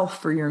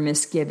yourself for your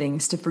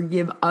misgivings, to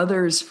forgive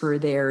others for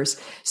theirs,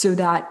 so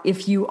that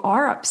if you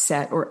are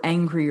upset or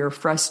angry or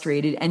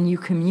frustrated and you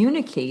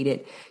communicate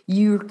it,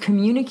 you're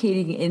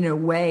communicating in a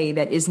way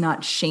that is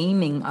not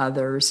shaming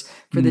others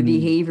for the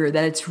behavior,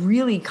 that it's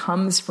really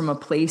comes from a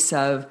place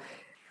of,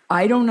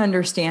 I don't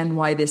understand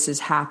why this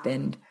has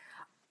happened.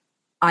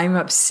 I'm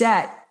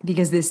upset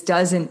because this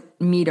doesn't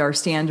meet our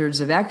standards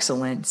of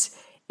excellence.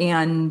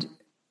 And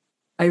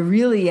I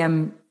really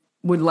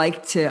would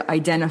like to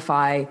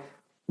identify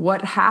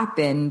what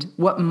happened,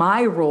 what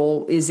my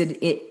role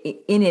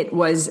in it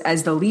was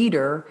as the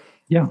leader.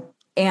 Yeah.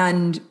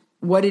 And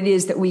what it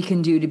is that we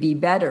can do to be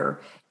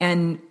better.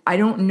 And I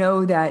don't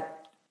know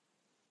that,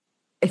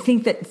 I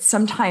think that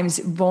sometimes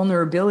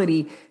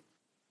vulnerability,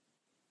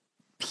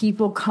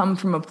 people come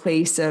from a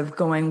place of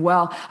going,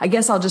 well, I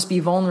guess I'll just be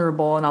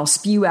vulnerable and I'll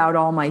spew out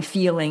all my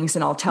feelings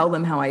and I'll tell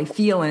them how I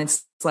feel. And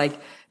it's like,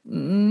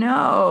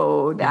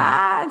 no,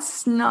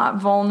 that's not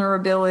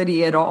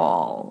vulnerability at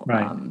all.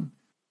 Right.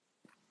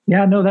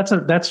 Yeah, no,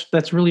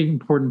 that's really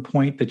important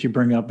point that you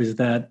bring up, is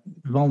that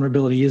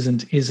vulnerability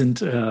isn't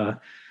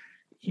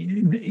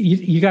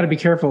you got to be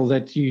careful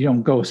that you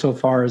don't go so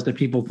far as that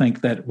people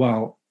think that,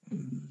 well,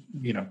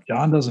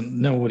 John doesn't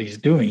know what he's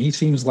doing. He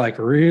seems like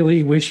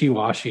really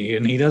wishy-washy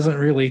and he doesn't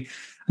really.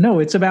 No,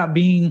 it's about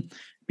being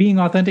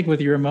authentic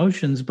with your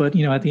emotions. But,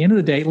 at the end of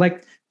the day,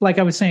 like like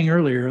I was saying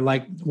earlier,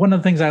 like one of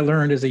the things I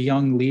learned as a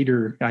young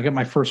leader, I got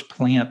my first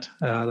plant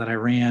that I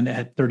ran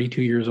at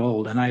 32 years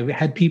old, and I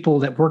had people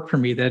that worked for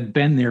me that had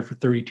been there for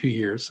 32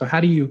 years. So how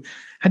do you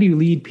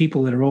lead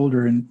people that are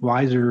older and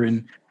wiser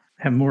and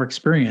have more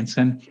experience?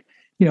 And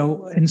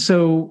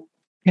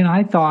and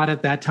I thought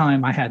at that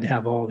time I had to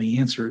have all the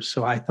answers.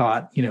 So I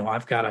thought,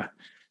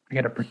 I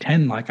got to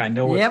pretend like I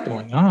know what's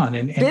going on.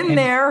 And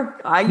there,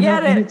 I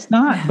get it. And it's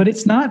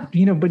not,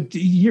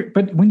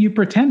 but when you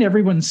pretend,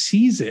 everyone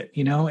sees it,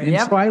 And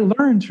so I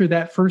learned through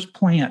that first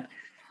plant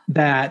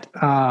that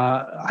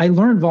I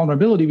learned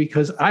vulnerability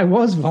because I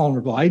was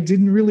vulnerable. I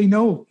didn't really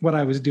know what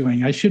I was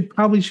doing. I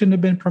probably shouldn't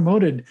have been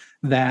promoted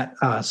that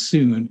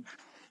soon,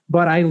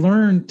 but I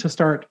learned to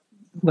start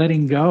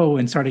letting go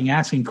and starting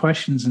asking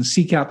questions and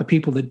seek out the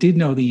people that did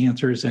know the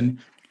answers and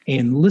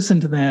listen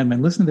to them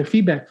and listen to their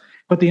feedback.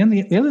 But the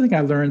other thing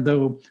I learned,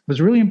 though,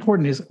 was really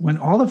important is when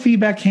all the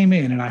feedback came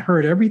in and I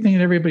heard everything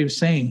that everybody was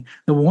saying,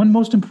 the one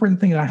most important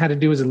thing that I had to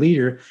do as a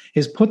leader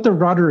is put the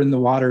rudder in the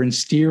water and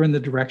steer in the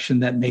direction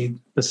that made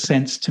the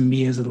sense to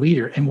me as a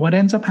leader. And what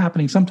ends up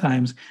happening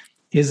sometimes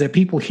is that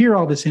people hear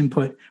all this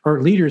input,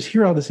 or leaders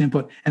hear all this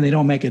input, and they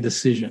don't make a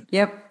decision.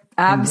 Yep,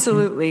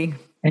 absolutely.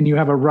 And you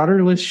have a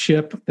rudderless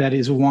ship that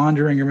is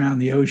wandering around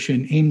the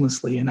ocean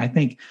aimlessly. And I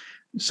think,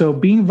 so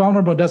being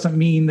vulnerable doesn't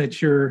mean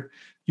that you're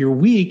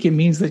weak. It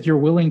means that you're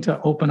willing to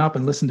open up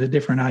and listen to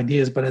different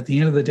ideas. But at the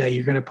end of the day,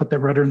 you're going to put the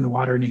rudder in the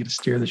water and you're going to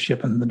steer the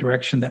ship in the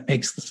direction that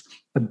makes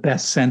the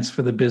best sense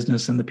for the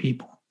business and the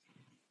people.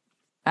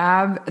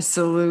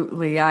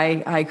 Absolutely.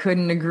 I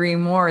couldn't agree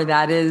more.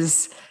 That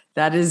is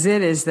that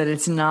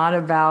it's not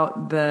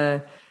about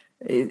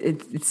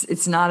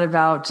it's not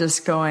about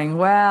just going,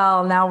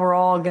 well, now we're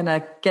all going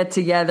to get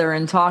together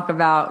and talk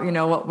about,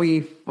 what we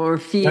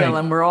feel. Right,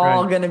 and we're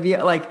all going to be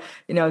like,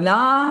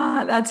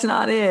 nah, that's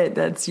not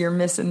it. You're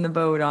missing the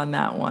boat on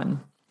that one.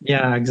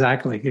 Yeah,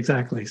 exactly.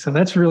 So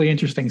that's really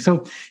interesting.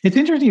 So it's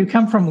interesting. You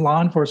come from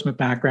law enforcement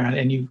background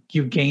and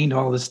you gained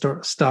all this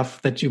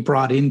stuff that you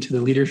brought into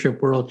the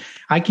leadership world.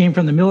 I came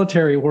from the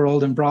military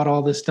world and brought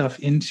all this stuff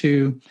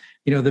into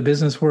the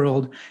business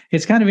world.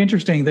 It's kind of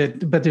interesting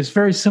but there's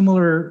very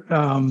similar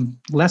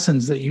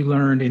lessons that you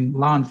learned in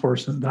law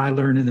enforcement that I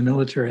learned in the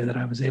military that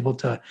I was able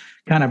to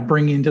kind of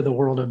bring into the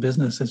world of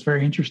business. It's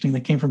very interesting. They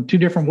came from two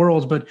different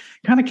worlds, but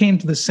kind of came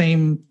to the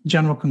same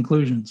general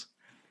conclusions.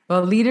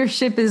 Well,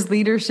 leadership is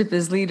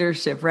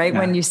leadership, right? Yeah.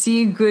 When you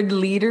see a good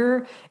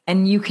leader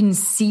and you can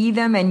see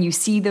them and you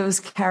see those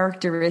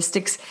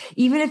characteristics,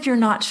 even if you're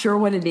not sure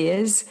what it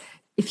is,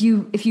 if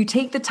you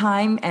take the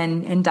time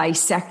and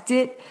dissect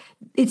it,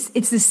 it's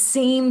the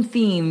same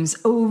themes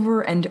over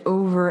and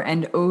over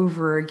and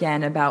over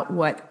again about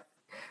what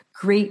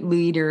great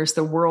leaders,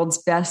 the world's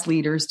best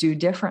leaders, do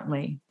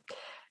differently.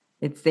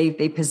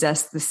 They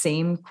possess the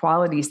same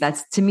qualities.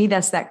 That's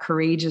that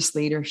courageous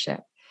leadership.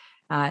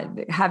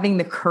 Having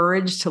the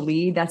courage to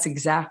lead, that's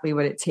exactly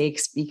what it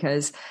takes,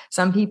 because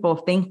some people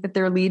think that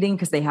they're leading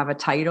because they have a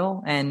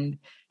title and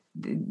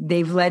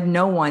they've led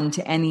no one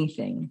to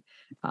anything.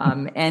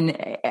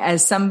 And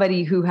as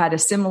somebody who had a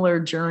similar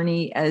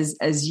journey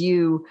as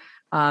you,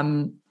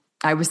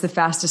 I was the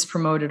fastest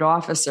promoted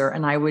officer,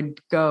 and I would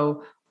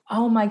go,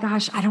 oh my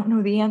gosh, I don't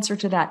know the answer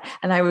to that.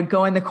 And I would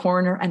go in the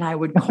corner and I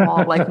would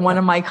call like one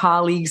of my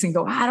colleagues and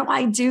go, how do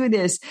I do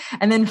this?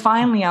 And then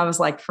finally I was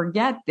like,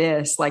 forget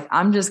this. Like,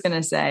 I'm just going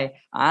to say,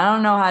 I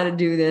don't know how to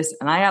do this.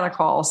 And I got to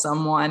call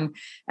someone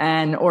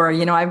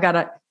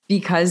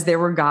because there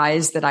were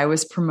guys that I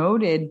was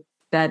promoted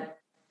that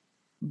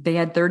they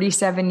had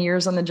 37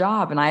 years on the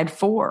job and I had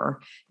 4,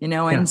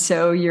 and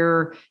so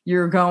you're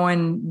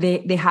going,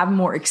 they have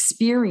more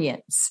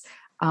experience.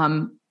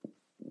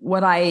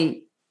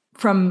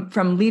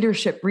 From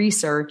leadership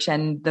research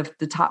and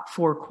the top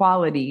 4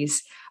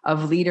 qualities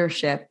of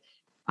leadership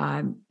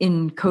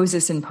in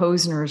Kouzes and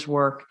Posner's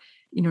work,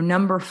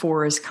 number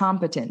 4 is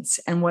competence.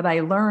 And what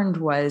I learned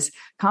was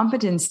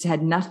competence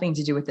had nothing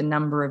to do with the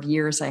number of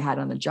years I had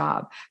on the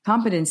job.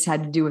 Competence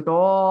had to do with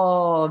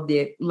all of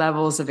the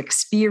levels of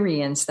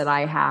experience that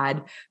I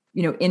had,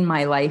 in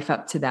my life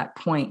up to that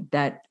point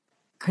that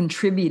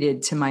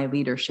contributed to my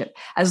leadership,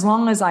 as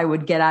long as I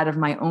would get out of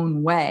my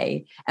own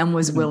way and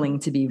was willing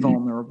to be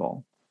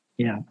vulnerable.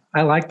 Yeah,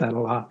 I like that a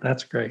lot.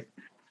 That's great.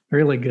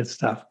 Really good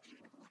stuff.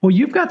 Well,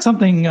 you've got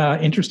something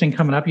interesting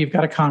coming up. You've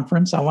got a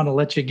conference. I want to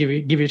let you give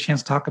you a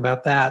chance to talk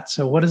about that.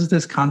 So what is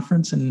this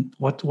conference and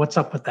what's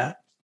up with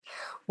that?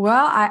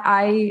 Well,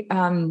 I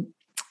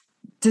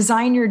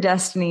Design Your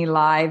Destiny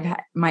Live,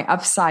 my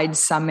Upside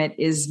Summit,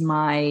 is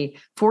my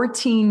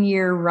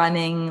 14-year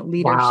running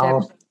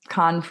leadership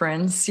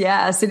conference.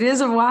 Yes, it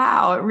is a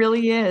wow. It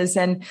really is.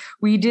 And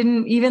we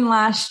didn't, even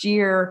last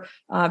year,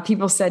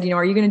 people said,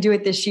 are you going to do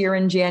it this year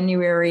in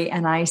January?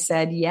 And I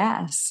said,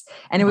 yes.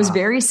 And it was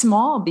very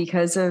small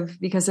because of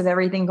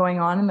everything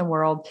going on in the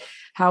world.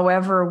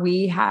 However,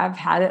 we have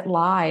had it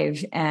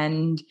live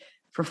and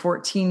for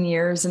 14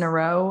 years in a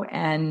row,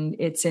 and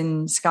it's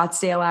in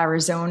Scottsdale,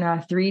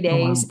 Arizona, 3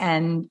 days.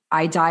 And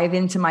I dive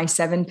into my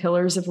 7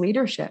 pillars of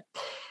leadership.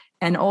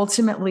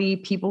 ultimately,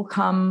 people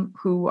come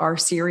who are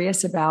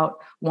serious about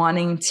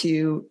wanting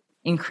to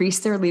increase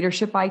their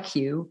leadership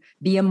IQ,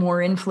 be a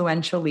more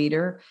influential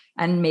leader,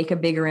 and make a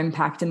bigger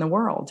impact in the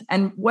world.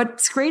 And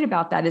what's great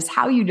about that is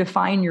how you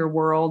define your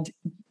world.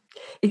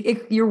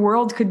 Your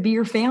world could be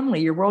your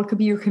family. Your world could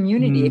be your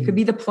community. It could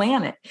be the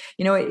planet.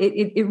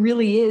 It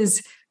really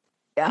is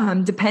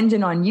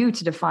dependent on you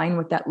to define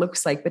what that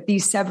looks like. But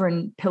these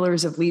 7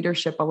 pillars of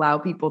leadership allow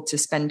people to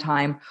spend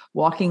time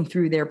walking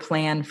through their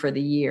plan for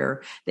the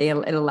year.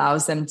 It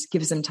allows them,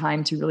 gives them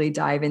time to really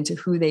dive into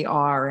who they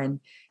are and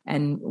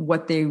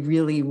what they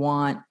really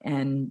want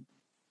and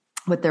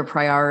what their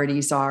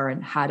priorities are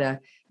and how to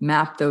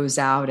map those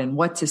out and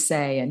what to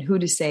say and who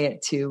to say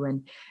it to.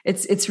 And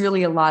it's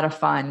really a lot of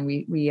fun.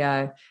 We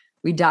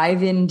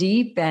dive in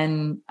deep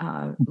and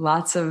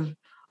lots of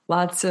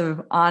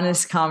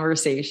honest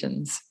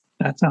conversations.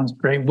 That sounds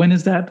great. When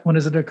is that? When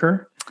does it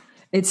occur?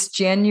 It's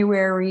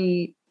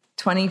January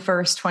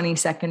 21st,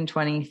 22nd,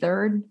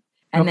 23rd.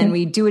 And then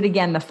we do it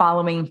again the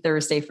following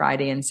Thursday,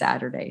 Friday, and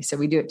Saturday. So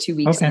we do it 2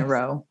 weeks in a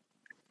row.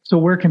 So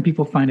where can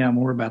people find out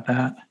more about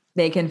that?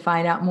 They can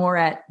find out more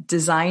at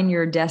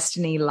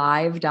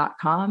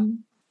designyourdestinylive.com.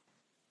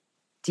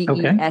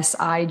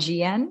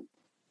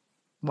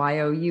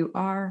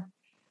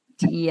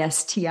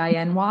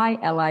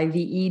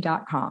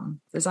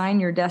 DESIGNYOURDESTINYLIVE.com.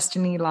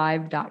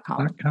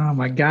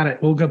 Designyourdestinylive.com. I got it.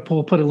 We'll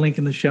put a link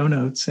in the show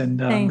notes, and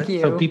Thank you.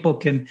 So people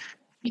can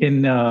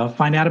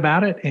find out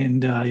about it.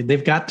 And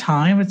they've got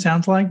time, it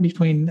sounds like,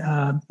 between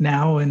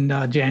now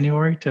and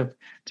January to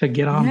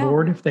get on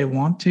board if they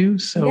want to.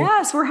 So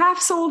yes, we're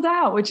half sold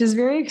out, which is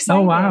very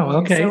exciting. Oh, wow.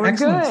 Okay. So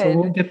excellent. Good. So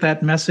we'll get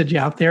that message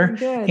out there.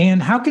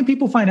 And how can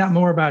people find out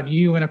more about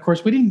you? And of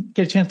course, we didn't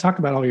get a chance to talk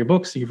about all your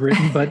books that you've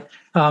written, but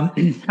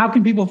how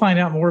can people find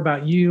out more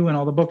about you and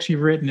all the books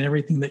you've written and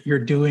everything that you're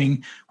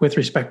doing with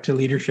respect to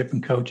leadership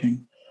and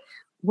coaching?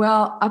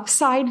 Well,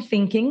 Upside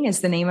Thinking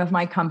is the name of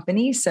my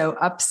company. So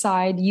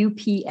Upside,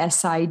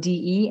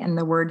 UPSIDE, and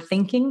the word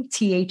thinking,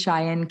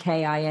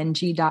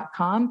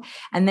 THINKING.com.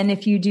 And then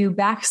if you do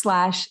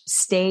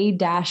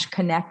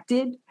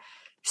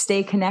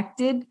stay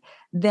connected,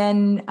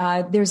 then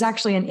there's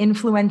actually an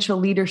influential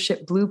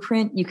leadership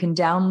blueprint you can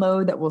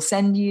download that we'll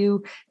send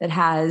you that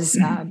has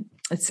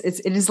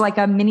it is like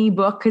a mini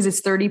book because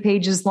it's 30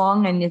 pages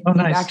long, and you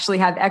actually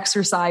have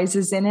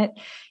exercises in it.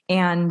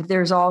 And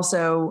there's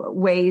also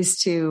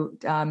ways to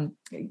I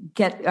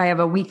have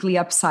a weekly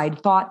Upside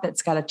Thought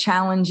that's got a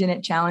challenge in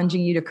it,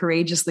 challenging you to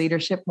courageous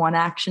leadership, 1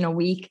 action a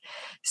week.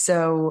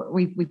 So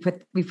we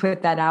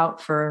put that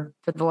out for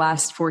the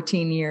last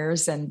 14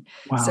 years. And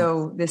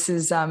so this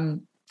is,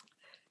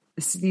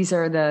 these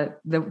are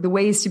the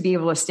ways to be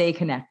able to stay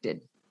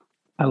connected.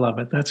 I love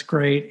it. That's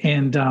great.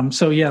 And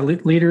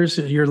leaders,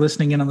 you're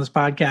listening in on this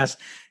podcast,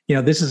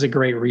 this is a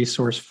great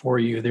resource for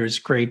you. There's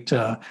great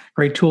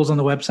tools on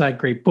the website,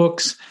 great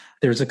books.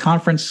 There's a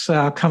conference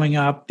coming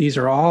up. These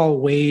are all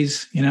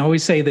ways, I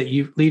always say that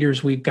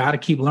leaders, we've got to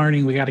keep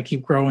learning. We got to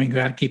keep growing. We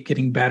got to keep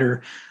getting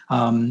better.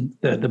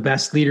 The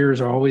best leaders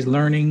are always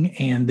learning,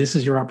 and this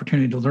is your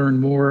opportunity to learn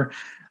more.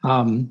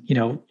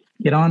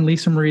 Get on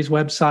Lisa Marie's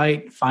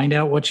website, find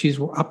out what she's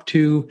up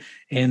to,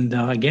 and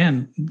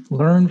again,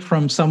 learn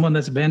from someone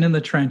that's been in the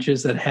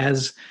trenches, that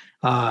has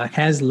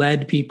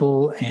led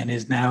people and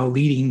is now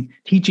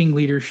teaching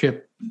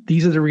leadership.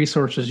 These are the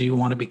resources you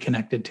want to be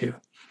connected to.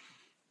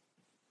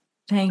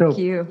 Thank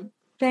you.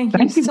 Thank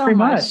you so very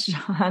much,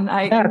 John.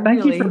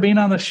 Thank you for being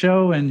on the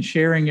show and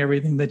sharing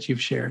everything that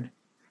you've shared.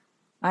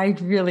 I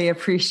really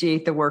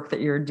appreciate the work that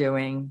you're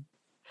doing.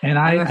 And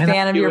I'm a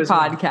fan of your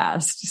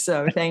podcast,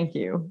 so thank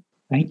you.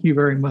 Thank you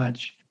very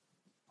much.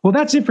 Well,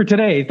 that's it for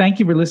today. Thank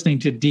you for listening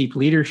to Deep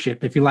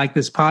Leadership. If you like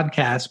this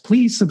podcast,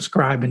 please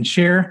subscribe and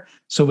share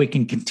so we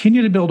can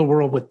continue to build a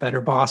world with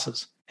better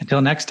bosses.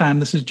 Until next time,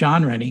 this is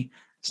John Rennie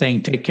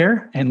saying take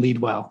care and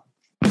lead well.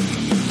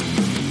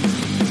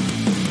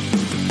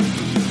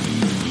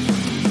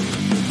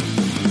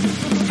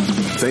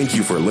 Thank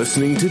you for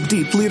listening to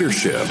Deep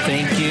Leadership.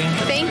 Thank you.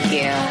 Thank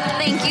you.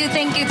 Thank you,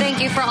 thank you,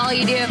 thank you for all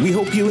you do. We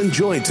hope you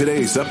enjoyed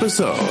today's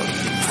episode.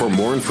 For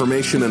more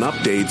information and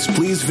updates,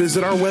 please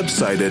visit our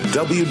website at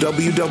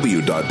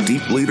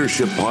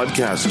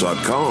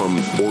www.deepleadershippodcast.com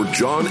or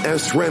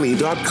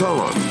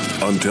johnsrennie.com.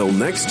 Until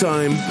next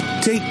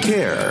time, take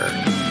care.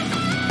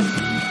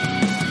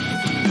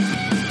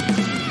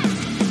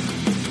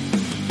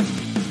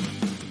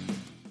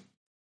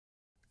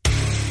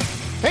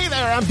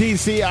 I'm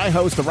DC. I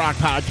host the rock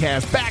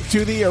podcast, Back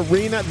to the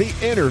Arena, The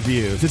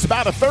Interviews. It's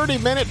about a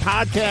 30-minute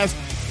podcast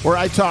where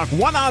I talk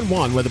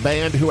one-on-one with a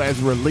band who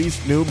has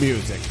released new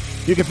music.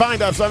 You can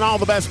find us on all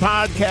the best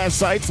podcast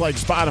sites like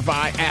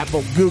Spotify,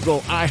 Apple,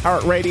 Google,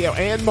 iHeartRadio,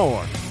 and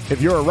more.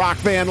 If you're a rock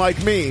fan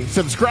like me,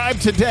 subscribe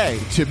today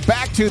to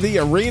Back to the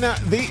Arena,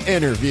 The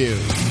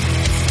Interviews.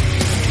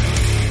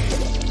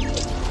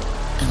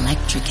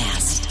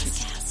 Electricast.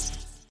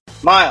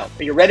 Miles,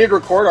 are you ready to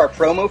record our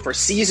promo for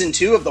Season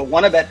 2 of the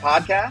Wanna Bet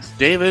podcast?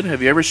 David,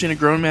 have you ever seen a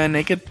grown man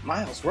naked?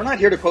 Miles, we're not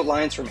here to quote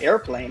lines from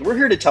Airplane. We're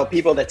here to tell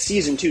people that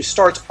Season 2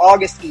 starts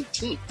August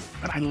 18th.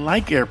 But I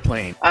like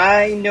Airplane.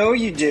 I know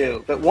you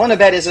do, but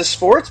WannaBet is a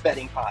sports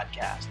betting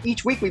podcast.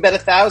 Each week we bet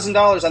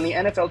 $1,000 on the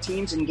NFL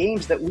teams and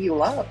games that we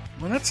love.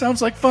 Well, that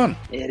sounds like fun.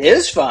 It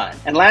is fun.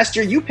 And last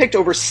year you picked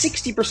over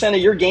 60% of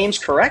your games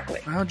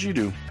correctly. How'd you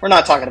do? We're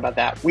not talking about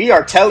that. We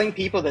are telling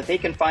people that they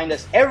can find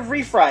us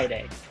every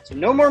Friday. So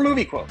no more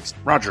movie quotes.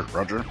 Roger.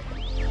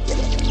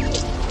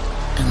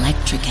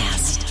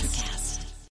 Electricast.